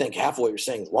actually think half of what you're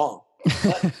saying is wrong.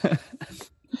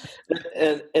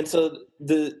 and so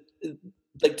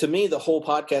to me, the whole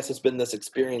podcast has been this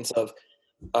experience of,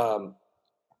 or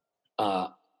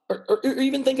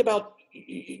even think about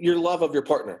your love of your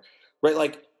partner,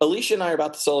 right? Alicia and I are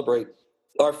about to celebrate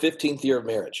our 15th year of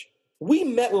marriage. We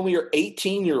met when we were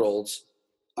 18-year-olds.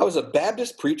 I was a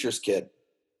Baptist preacher's kid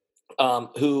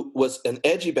who was an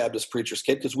edgy Baptist preacher's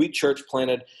kid because we church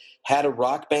planted, had a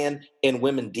rock band and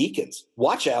women deacons.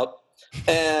 Watch out.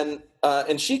 And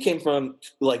she came from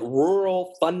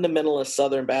rural fundamentalist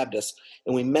Southern Baptist,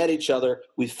 and we met each other.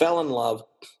 We fell in love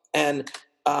and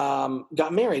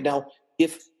got married. Now,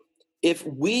 if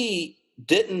we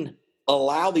didn't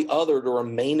allow the other to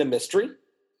remain a mystery,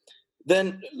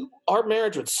 then our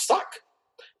marriage would suck.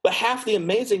 But half the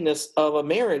amazingness of a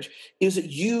marriage is that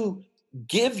you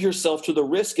give yourself to the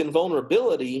risk and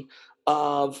vulnerability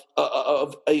of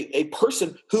a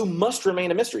person who must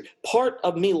remain a mystery. Part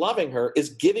of me loving her is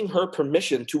giving her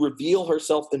permission to reveal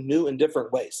herself in new and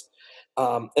different ways.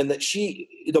 And that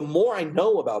the more I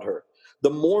know about her, the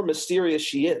more mysterious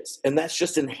she is. And that's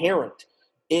just inherent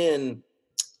in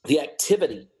the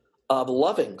activity of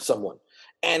loving someone.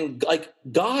 And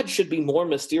God should be more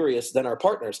mysterious than our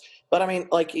partners. But when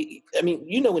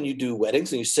you do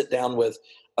weddings and you sit down with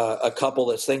a couple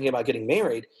that's thinking about getting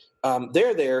married,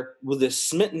 they're there with this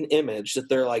smitten image that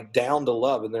they're like down to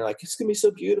love, and they're like, it's gonna be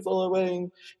so beautiful, a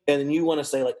wedding. And then you want to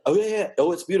say like, oh yeah,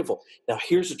 oh, it's beautiful. Now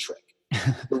here's a trick.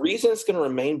 The reason it's going to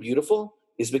remain beautiful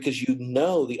is because you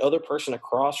know the other person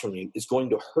across from you is going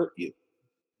to hurt you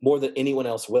more than anyone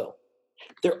else will.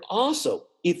 They're also,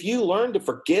 if you learn to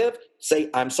forgive, say,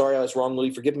 I'm sorry, I was wrong, will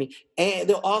you forgive me? And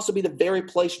they'll also be the very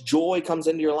place joy comes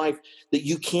into your life that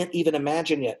you can't even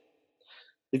imagine yet.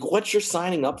 Like, what you're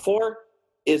signing up for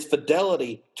is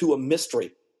fidelity to a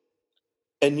mystery.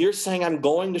 And you're saying, I'm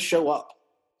going to show up.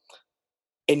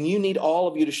 And you need all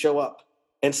of you to show up.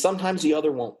 And sometimes the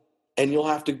other won't. And you'll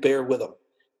have to bear with them.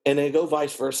 And then go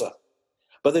vice versa.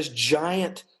 But this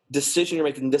giant decision you're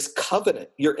making, this covenant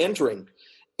you're entering,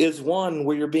 is one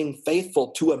where you're being faithful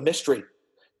to a mystery,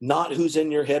 not who's in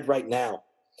your head right now.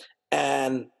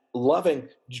 And loving,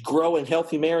 growing,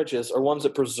 healthy marriages are ones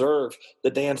that preserve the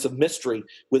dance of mystery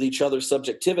with each other's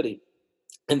subjectivity.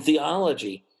 And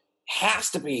theology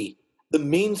has to be the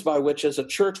means by which, as a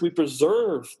church, we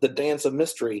preserve the dance of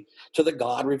mystery to the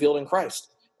God revealed in Christ.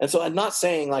 And so I'm not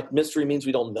saying like mystery means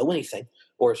we don't know anything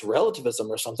or it's relativism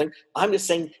or something. I'm just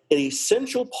saying an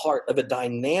essential part of a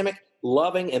dynamic,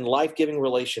 loving, and life-giving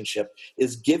relationship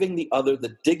is giving the other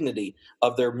the dignity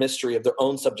of their mystery, of their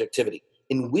own subjectivity.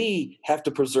 And we have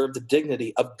to preserve the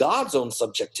dignity of God's own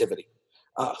subjectivity.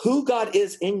 Who God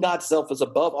is in God's self is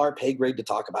above our pay grade to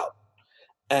talk about.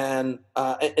 And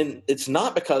it's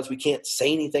not because we can't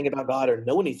say anything about God or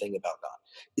know anything about God.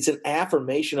 It's an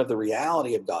affirmation of the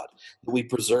reality of God that we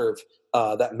preserve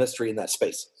that mystery in that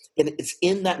space. And it's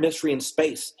in that mystery and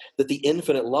space that the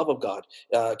infinite love of God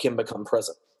can become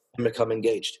present and become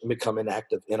engaged and become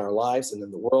inactive in our lives and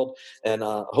in the world, and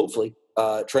hopefully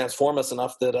transform us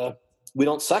enough that we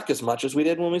don't suck as much as we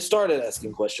did when we started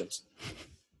asking questions.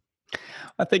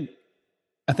 I think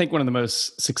one of the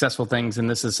most successful things, and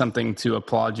this is something to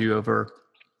applaud you over,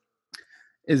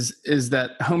 is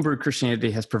that homebrew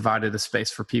Christianity has provided a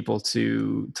space for people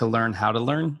to learn how to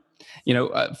learn.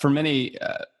 For many,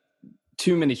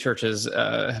 too many churches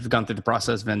have gone through the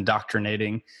process of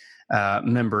indoctrinating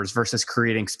members versus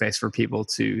creating space for people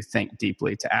to think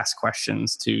deeply, to ask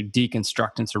questions, to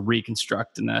deconstruct and to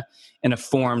reconstruct in a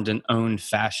formed and owned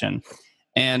fashion.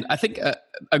 And I think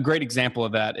a great example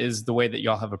of that is the way that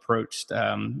y'all have approached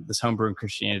this Homebrew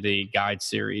Christianity Guide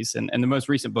series. And the most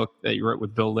recent book that you wrote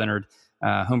with Bill Leonard,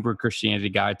 Homebrew Christianity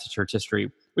Guide to Church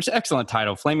History, which is an excellent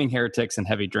title, Flaming Heretics and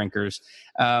Heavy Drinkers.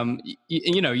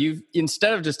 You've,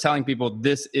 instead of just telling people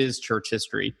this is church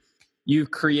history,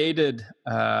 you've created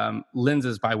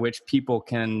lenses by which people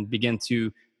can begin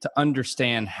to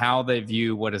understand how they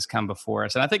view what has come before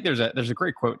us. And I think there's a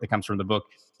great quote that comes from the book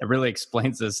that really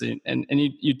explains this. And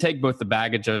you take both the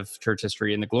baggage of church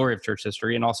history and the glory of church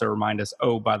history and also remind us,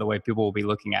 oh, by the way, people will be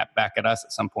looking back at us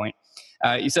at some point.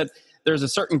 You said, there's a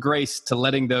certain grace to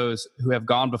letting those who have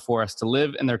gone before us to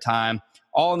live in their time,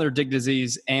 all in their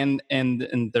dignities and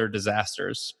in their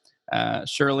disasters.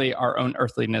 Surely our own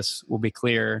earthliness will be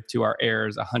clear to our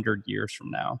heirs 100 years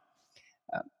from now.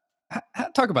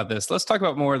 Talk about this. Let's talk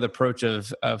about more of the approach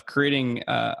of creating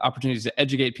opportunities to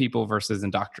educate people versus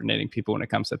indoctrinating people when it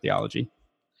comes to theology.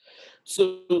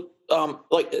 So,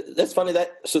 that's funny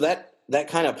that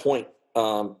kind of point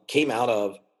came out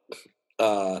of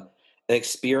an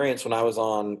experience when I was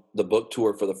on the book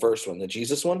tour for the first one, the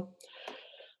Jesus one.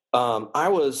 I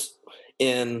was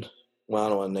in, I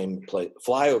don't want to name the place,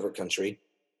 flyover country,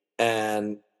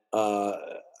 and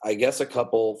I guess a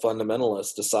couple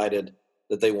fundamentalists decided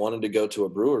that they wanted to go to a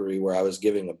brewery where I was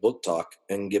giving a book talk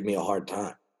and give me a hard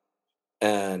time.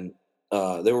 And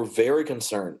they were very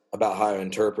concerned about how I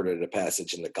interpreted a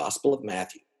passage in the Gospel of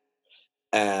Matthew.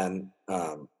 And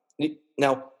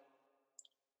now,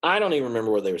 I don't even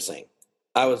remember what they were saying.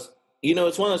 It's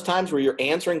one of those times where you're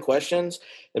answering questions,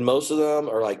 and most of them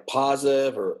are like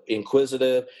positive or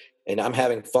inquisitive, and I'm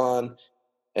having fun.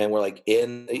 And we're like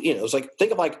it's like,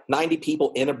 think of like 90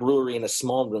 people in a brewery in a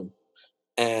small room.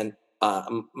 And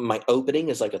my opening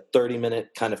is like a 30-minute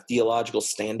kind of theological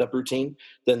stand-up routine.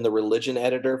 Then the religion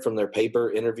editor from their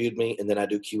paper interviewed me, and then I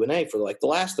do Q&A for like the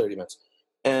last 30 minutes.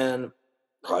 And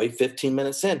probably 15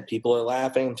 minutes in, people are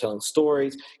laughing, telling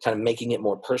stories, kind of making it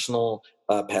more personal,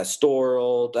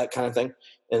 pastoral, that kind of thing.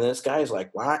 And this guy is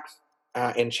like, what?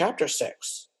 In chapter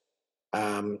 6,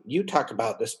 you talk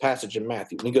about this passage in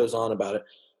Matthew. And he goes on about it.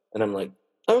 And I'm like,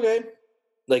 okay.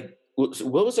 Like,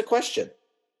 what was the question?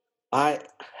 I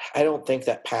don't think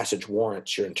that passage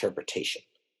warrants your interpretation.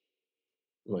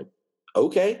 I'm like,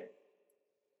 okay.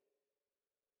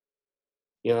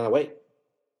 Wait.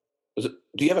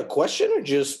 Do you have a question, or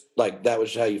just like that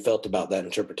was how you felt about that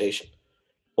interpretation?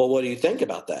 Well, what do you think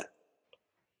about that?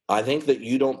 I think that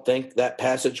you don't think that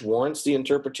passage warrants the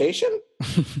interpretation.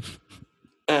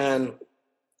 And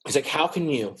he's like, how can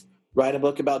you write a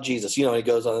book about Jesus? You know, he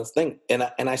goes on this thing. And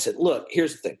I said, look,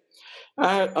 here's the thing.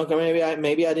 Okay,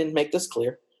 maybe I didn't make this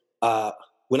clear.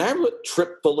 When I wrote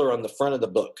Trip Fuller on the front of the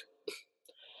book,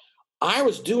 I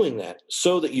was doing that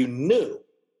so that you knew,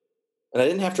 and I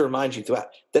didn't have to remind you throughout,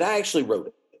 that I actually wrote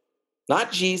it.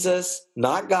 Not Jesus,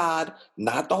 not God,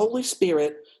 not the Holy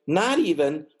Spirit, not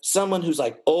even someone who's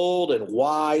like old and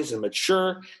wise and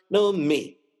mature. No,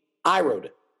 me. I wrote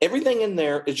it. Everything in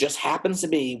there, it just happens to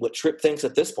be what Tripp thinks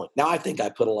at this point. Now, I think I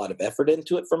put a lot of effort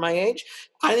into it for my age.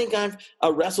 I think I've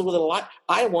wrestled with it a lot.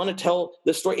 I want to tell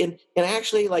the story. And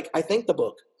actually, like, I think the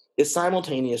book is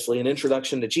simultaneously an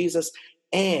introduction to Jesus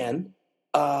and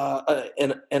a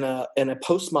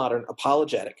postmodern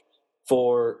apologetic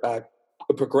for a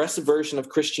progressive version of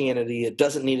Christianity. It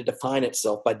doesn't need to define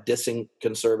itself by dissing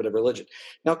conservative religion.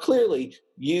 Now, clearly,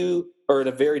 you are in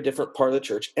a very different part of the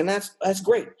church, and that's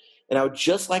great. And I would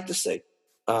just like to say,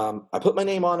 I put my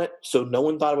name on it so no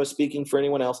one thought I was speaking for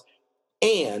anyone else.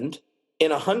 And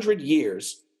in 100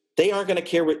 years, they aren't going to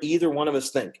care what either one of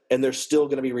us think, and they're still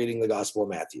going to be reading the Gospel of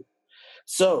Matthew.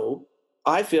 So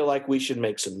I feel like we should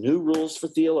make some new rules for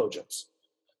theologians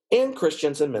and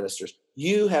Christians and ministers.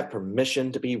 You have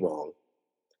permission to be wrong.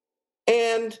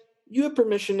 And you have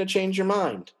permission to change your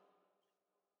mind.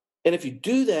 And if you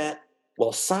do that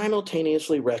while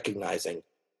simultaneously recognizing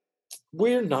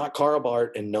we're not Karl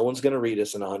Barth and no one's going to read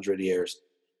us in 100 years,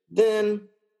 then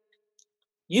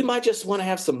you might just want to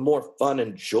have some more fun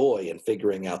and joy in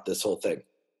figuring out this whole thing.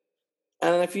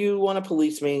 And if you want to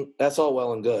police me, that's all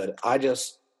well and good. I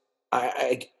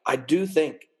do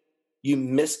think you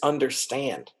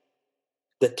misunderstand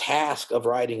the task of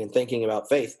writing and thinking about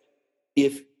faith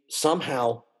if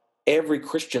somehow every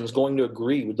Christian's going to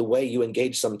agree with the way you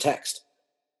engage some text,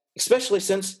 especially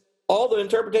since all the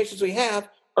interpretations we have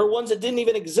are ones that didn't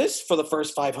even exist for the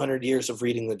first 500 years of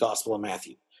reading the Gospel of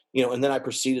Matthew. You know, and then I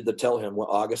proceeded to tell him what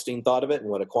Augustine thought of it and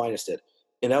what Aquinas did.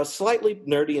 And I was slightly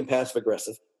nerdy and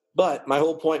passive-aggressive, but my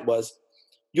whole point was,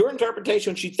 your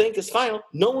interpretation, which you think is final,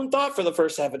 no one thought for the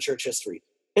first half of church history.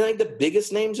 And like the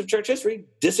biggest names of church history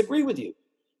disagree with you.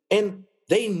 And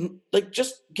they, like,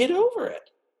 just get over it.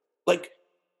 Like,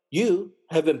 you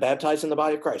have been baptized in the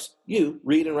body of Christ. You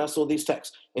read and wrestle with these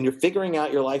texts, and you're figuring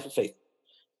out your life of faith.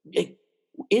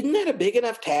 Isn't that a big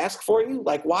enough task for you?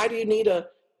 Like, why do you need to,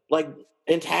 like,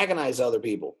 antagonize other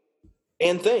people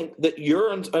and think that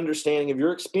your understanding of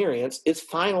your experience is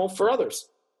final for others?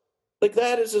 Like,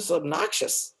 that is just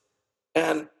obnoxious.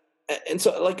 And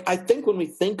so, like, I think when we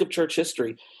think of church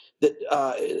history, that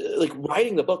like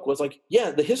writing the book was like, yeah,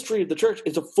 the history of the church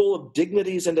is full of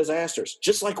dignities and disasters,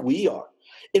 just like we are.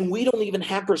 And we don't even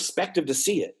have perspective to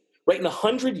see it. Right? In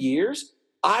 100 years,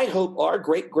 I hope our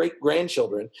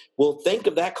great-great-grandchildren will think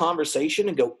of that conversation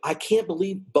and go, I can't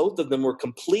believe both of them were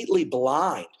completely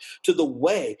blind to the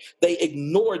way they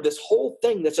ignored this whole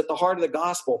thing that's at the heart of the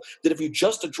gospel, that if you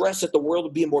just address it, the world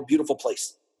would be a more beautiful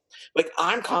place. Like,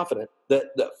 I'm confident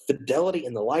that the fidelity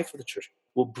in the life of the church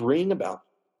will bring about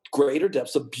greater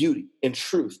depths of beauty and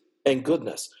truth and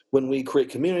goodness when we create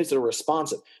communities that are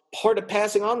responsive. Part of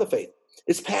passing on the faith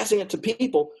is passing it to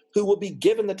people who will be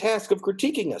given the task of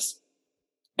critiquing us.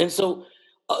 And so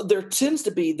there tends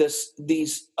to be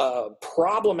these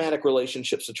problematic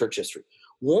relationships to church history.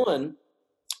 One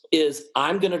is,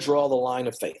 I'm going to draw the line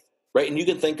of faith, right? And you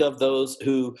can think of those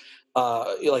who,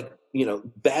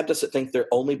 Baptists that think they're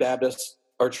only Baptists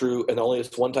are true and only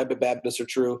this one type of Baptists are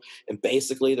true. And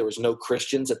basically there was no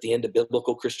Christians at the end of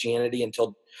biblical Christianity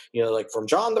until, like from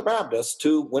John the Baptist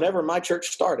to whenever my church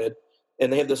started.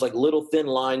 And they have this like little thin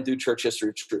line through church history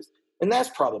of truth. And that's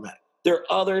problematic. There are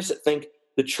others that think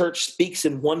the church speaks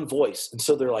in one voice. And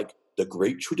so they're like, the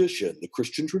great tradition, the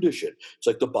Christian tradition. It's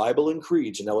like the Bible and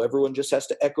creeds, and now everyone just has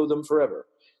to echo them forever.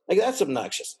 Like, that's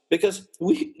obnoxious because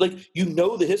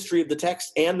the history of the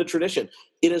text and the tradition.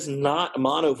 It is not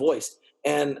mono-voiced.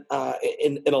 And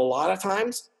in a lot of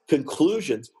times,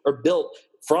 conclusions are built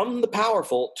from the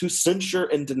powerful to censure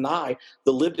and deny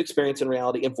the lived experience and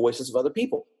reality and voices of other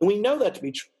people. And we know that to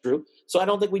be true. So I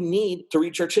don't think we need to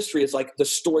read church history as like the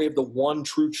story of the one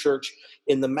true church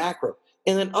in the macro.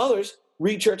 And then others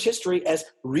read church history as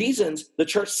reasons the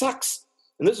church sucks.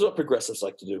 And this is what progressives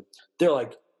like to do. They're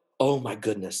like, oh my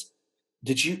goodness,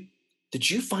 did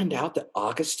you find out that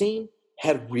Augustine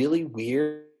had really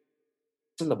weird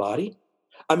in the body?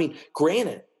 I mean,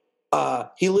 granted,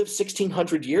 he lived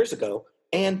 1,600 years ago,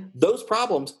 and those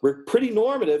problems were pretty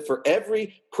normative for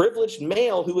every privileged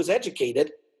male who was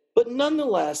educated. But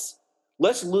nonetheless,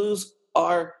 let's lose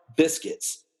our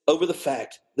biscuits over the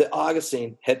fact that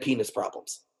Augustine had penis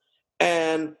problems.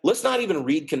 And let's not even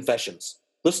read Confessions.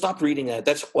 Let's stop reading that.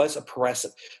 That's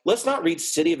oppressive. Let's not read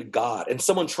City of God and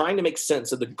someone trying to make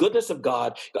sense of the goodness of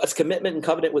God, God's commitment and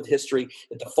covenant with history,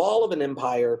 and the fall of an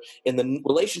empire, and the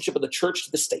relationship of the church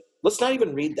to the state. Let's not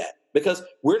even read that, because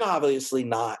we're obviously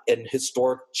not in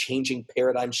historic changing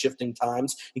paradigm shifting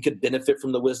times and could benefit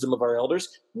from the wisdom of our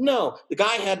elders. No, the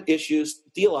guy had issues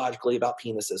theologically about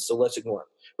penises, so let's ignore him.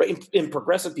 Right? And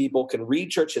progressive people can read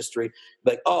church history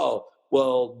like, oh,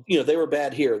 well, they were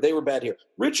bad here. They were bad here.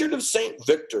 Richard of St.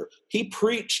 Victor, he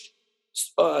preached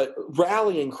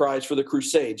rallying cries for the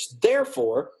Crusades.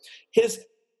 Therefore, his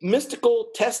mystical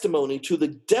testimony to the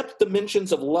depth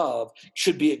dimensions of love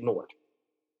should be ignored.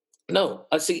 No,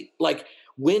 I see,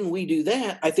 when we do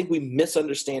that, I think we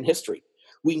misunderstand history.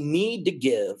 We need to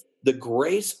give the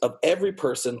grace of every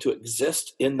person to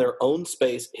exist in their own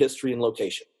space, history, and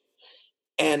location.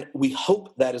 And we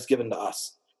hope that is given to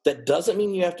us. That doesn't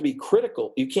mean you have to be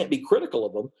critical. You can't be critical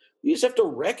of them. You just have to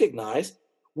recognize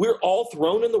we're all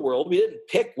thrown in the world. We didn't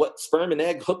pick what sperm and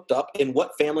egg hooked up in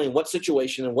what family, in what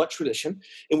situation, in what tradition.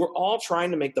 And we're all trying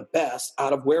to make the best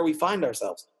out of where we find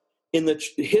ourselves. In the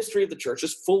history of the church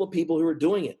is full of people who are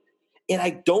doing it. And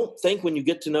I don't think when you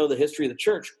get to know the history of the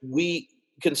church, we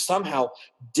can somehow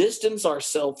distance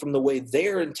ourselves from the way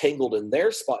they're entangled in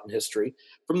their spot in history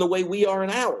from the way we are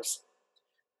in ours.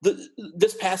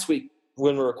 This past week,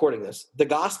 when we're recording this, the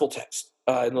gospel text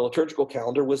in the liturgical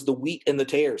calendar was the wheat and the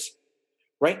tares,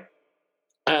 right?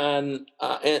 And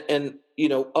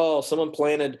someone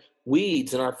planted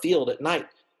weeds in our field at night,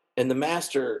 and the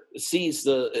master sees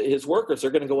his workers are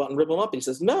going to go out and rip them up. And he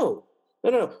says, no,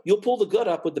 you'll pull the good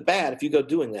up with the bad if you go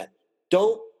doing that.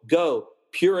 Don't go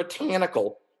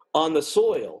puritanical on the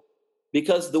soil,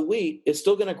 because the wheat is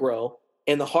still going to grow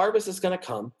and the harvest is going to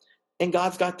come, and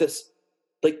God's got this.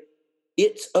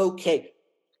 It's okay.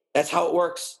 That's how it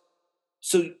works.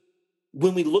 So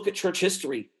when we look at church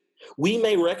history, we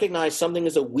may recognize something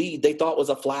as a weed they thought was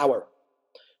a flower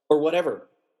or whatever.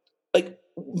 Like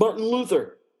Martin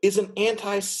Luther is an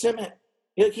anti-Semite.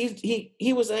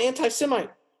 He was an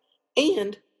anti-Semite.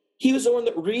 And he was the one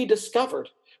that rediscovered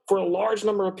for a large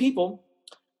number of people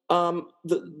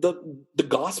the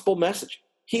gospel message.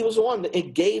 He was the one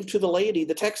that gave to the laity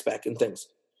the text back and things.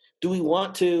 Do we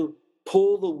want to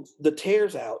pull the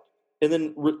tares out and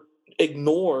then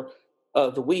ignore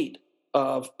the wheat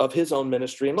of his own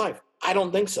ministry and life? I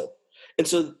don't think so. And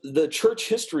so the church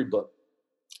history book,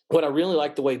 what I really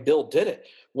liked the way Bill did it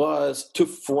was to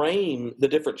frame the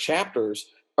different chapters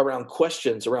around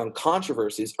questions, around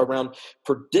controversies, around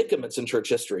predicaments in church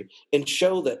history, and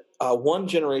show that one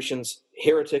generation's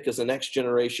heretic is the next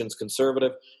generation's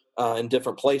conservative in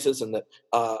different places, and that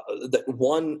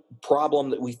one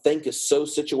problem that we think is so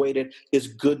situated is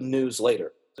good news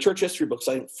later. The church history book's,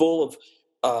 I think, full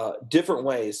of different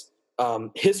ways.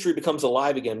 History becomes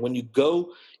alive again. When you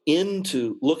go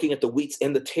into looking at the wheats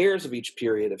and the tares of each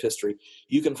period of history,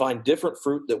 you can find different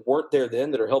fruit that weren't there then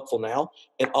that are helpful now,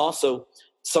 and also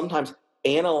sometimes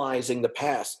analyzing the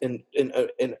past and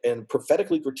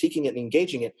prophetically critiquing it and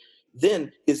engaging it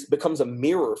then becomes a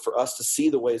mirror for us to see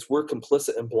the ways we're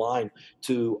complicit and blind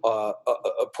to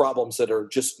problems that are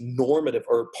just normative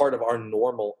or part of our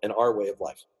normal and our way of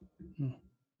life.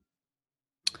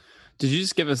 Did you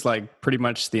just give us pretty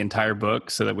much the entire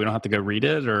book so that we don't have to go read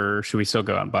it, or should we still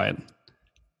go out and buy it?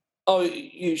 Oh,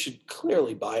 you should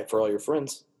clearly buy it for all your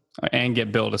friends. And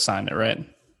get Bill to sign it, right?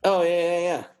 Oh,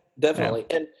 yeah. Definitely.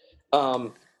 Yeah. And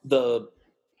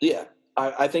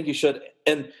I think you should.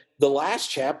 And the last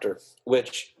chapter,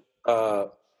 which I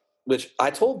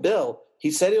told Bill,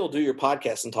 he said he'll do your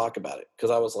podcast and talk about it, because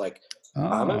I was like,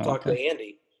 I'm going to talk to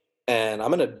Andy, and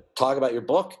I'm going to talk about your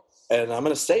book, and I'm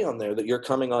going to say on there that you're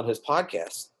coming on his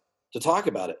podcast to talk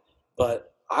about it.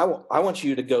 But I want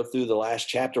you to go through the last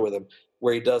chapter with him,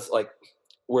 where he does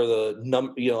where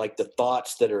the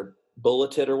thoughts that are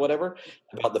bulleted or whatever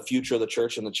about the future of the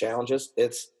church and the challenges.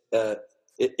 It's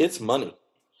money.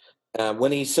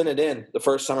 When he sent it in the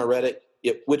first time I read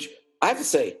it, which I have to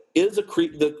say is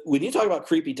when you talk about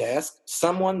creepy task,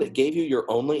 someone that gave you your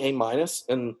only A-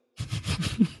 in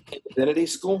divinity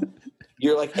school,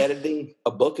 you're editing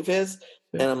a book of his,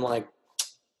 and I'm like,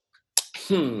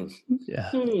 And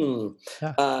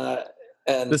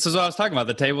this is what I was talking about.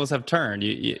 The tables have turned.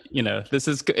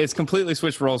 It's completely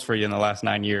switched roles for you in the last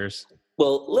 9 years.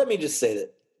 Well, let me just say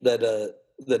that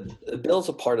Bill's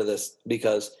a part of this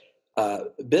because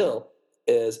Bill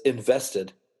is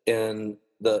invested in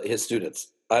his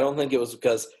students. I don't think it was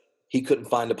because he couldn't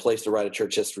find a place to write a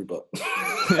church history book.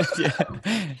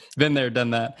 Yeah, been there,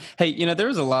 done that. Hey, there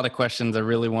was a lot of questions I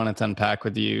really wanted to unpack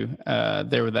with you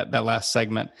there with that last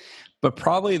segment, but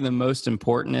probably the most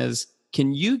important is,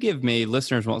 can you give me,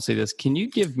 listeners won't see this, can you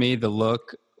give me the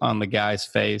look on the guy's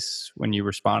face when you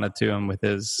responded to him with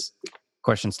his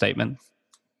question statement?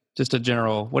 Just a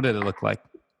general, what did it look like?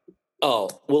 Oh,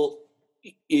 well,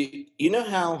 you know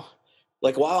how,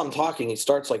 like, while I'm talking, he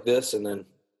starts like this, and then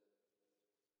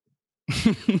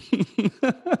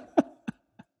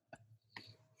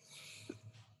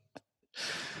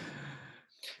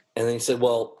and then he said,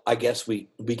 well, I guess we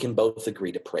can both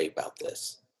agree to pray about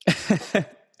this.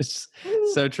 It's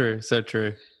so true. So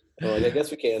true. Well, I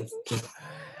guess we can.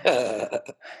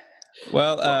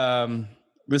 Well,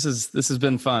 this has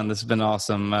been fun. This has been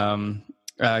awesome. Can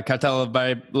I tell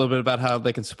everybody a little bit about how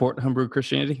they can support Homebrew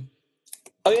Christianity?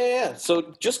 Oh, yeah.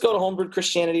 So just go to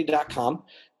homebrewchristianity.com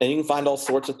and you can find all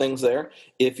sorts of things there.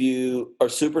 If you are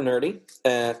super nerdy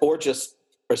or just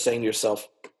are saying to yourself,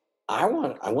 I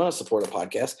want to support a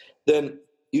podcast, then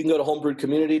you can go to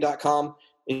homebrewcommunity.com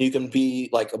and you can be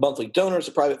like a monthly donor. It's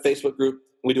a private Facebook group.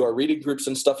 We do our reading groups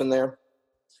and stuff in there.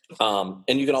 And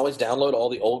you can always download all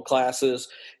the old classes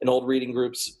and old reading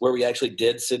groups where we actually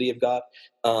did City of God,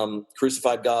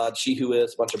 Crucified God, She Who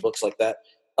Is, a bunch of books like that.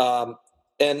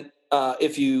 And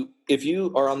if you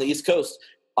are on the East Coast,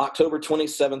 October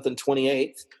 27th and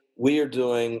 28th, we are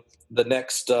doing the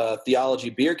next Theology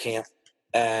Beer Camp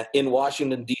in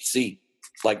Washington, D.C.,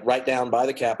 like right down by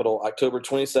the Capitol, October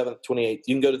 27th, 28th.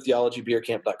 You can go to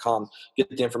theologybeercamp.com, get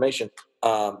the information.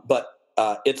 But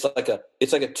it's like a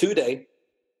 2-day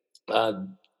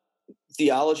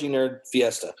theology nerd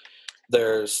fiesta.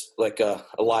 There's like a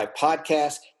live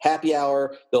podcast, happy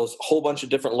hour. There's a whole bunch of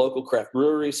different local craft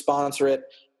breweries sponsor it.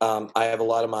 I have a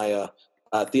lot of my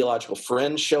theological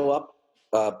friends show up.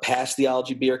 Past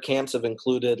theology beer camps have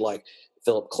included like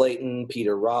Philip Clayton,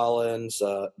 Peter Rollins,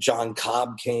 John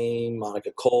Cobb came, Monica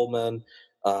Coleman,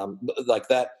 like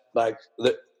that. I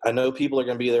know people are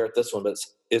going to be there at this one, but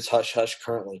it's hush hush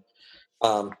currently.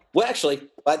 Well, actually,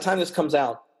 by the time this comes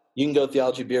out, you can go to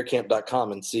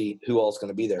theologybeercamp.com and see who all is going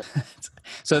to be there.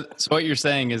 So what you're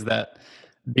saying is that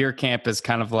beer camp is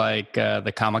kind of like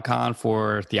the Comic-Con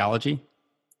for theology?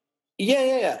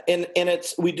 Yeah. And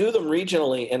we do them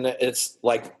regionally, and it's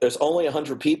like there's only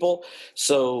 100 people.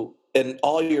 So, and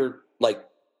all your like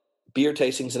beer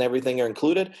tastings and everything are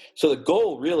included. So the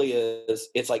goal really is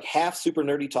it's like half super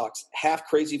nerdy talks, half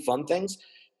crazy fun things.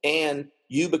 And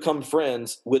you become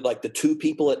friends with like the 2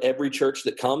 people at every church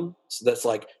that come. So that's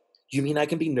like, you mean I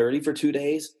can be nerdy for 2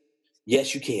 days?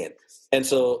 Yes, you can. And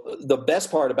so the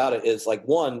best part about it is like,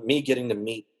 one, me getting to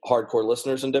meet hardcore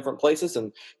listeners in different places,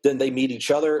 and then they meet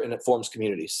each other and it forms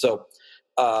communities. So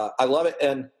I love it.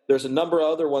 And there's a number of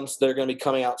other ones that are going to be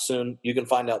coming out soon. You can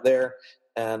find out there.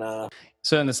 And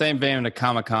so in the same vein of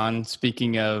Comic-Con,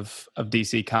 speaking of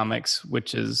DC Comics,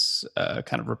 which is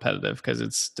kind of repetitive because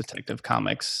it's Detective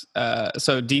Comics.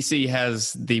 So DC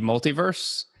has the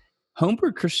multiverse.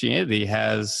 Homebrew Christianity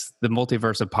has the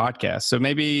multiverse of podcasts. So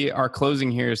maybe our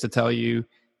closing here is to tell you,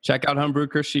 check out Homebrew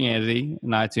Christianity in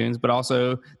iTunes, but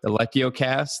also the Lectio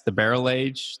Cast, the Barrel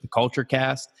Age, the Culture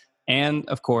Cast, and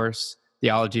of course,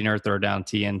 Theology Nerd Throwdown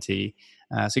TNT.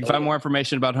 So you can find more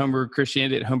information about Homebrew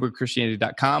Christianity at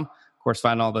homebrewchristianity.com. Of course,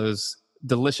 find all those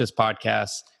delicious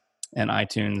podcasts in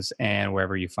iTunes and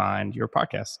wherever you find your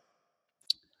podcasts.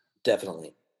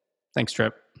 Definitely. Thanks,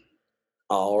 Trip.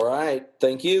 All right.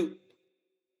 Thank you.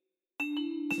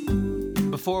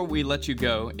 Before we let you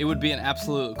go, it would be an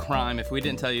absolute crime if we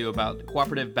didn't tell you about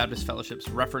Cooperative Baptist Fellowship's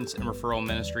reference and referral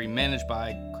ministry managed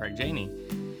by Craig Janey.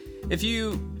 If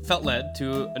you felt led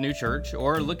to a new church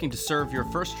or are looking to serve your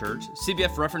first church,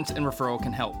 CBF Reference and Referral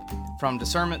can help. From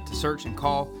discernment to search and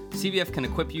call, CBF can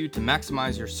equip you to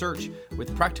maximize your search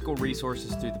with practical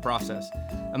resources through the process.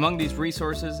 Among these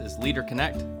resources is Leader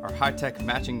Connect, our high-tech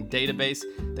matching database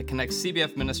that connects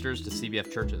CBF ministers to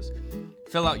CBF churches.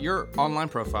 Fill out your online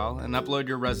profile and upload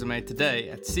your resume today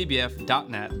at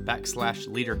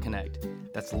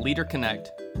cbf.net/LeaderConnect. That's Leader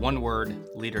Connect, one word,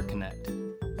 Leader Connect.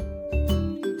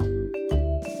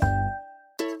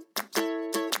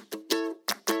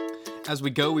 As we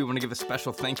go, we want to give a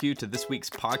special thank you to this week's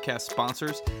podcast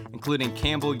sponsors, including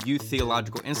Campbell Youth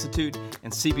Theological Institute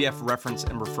and CBF Reference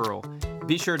and Referral.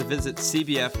 Be sure to visit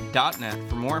cbf.net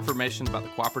for more information about the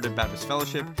Cooperative Baptist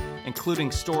Fellowship,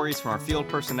 including stories from our field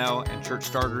personnel and church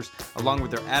starters, along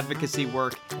with their advocacy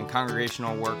work and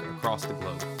congregational work across the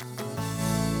globe.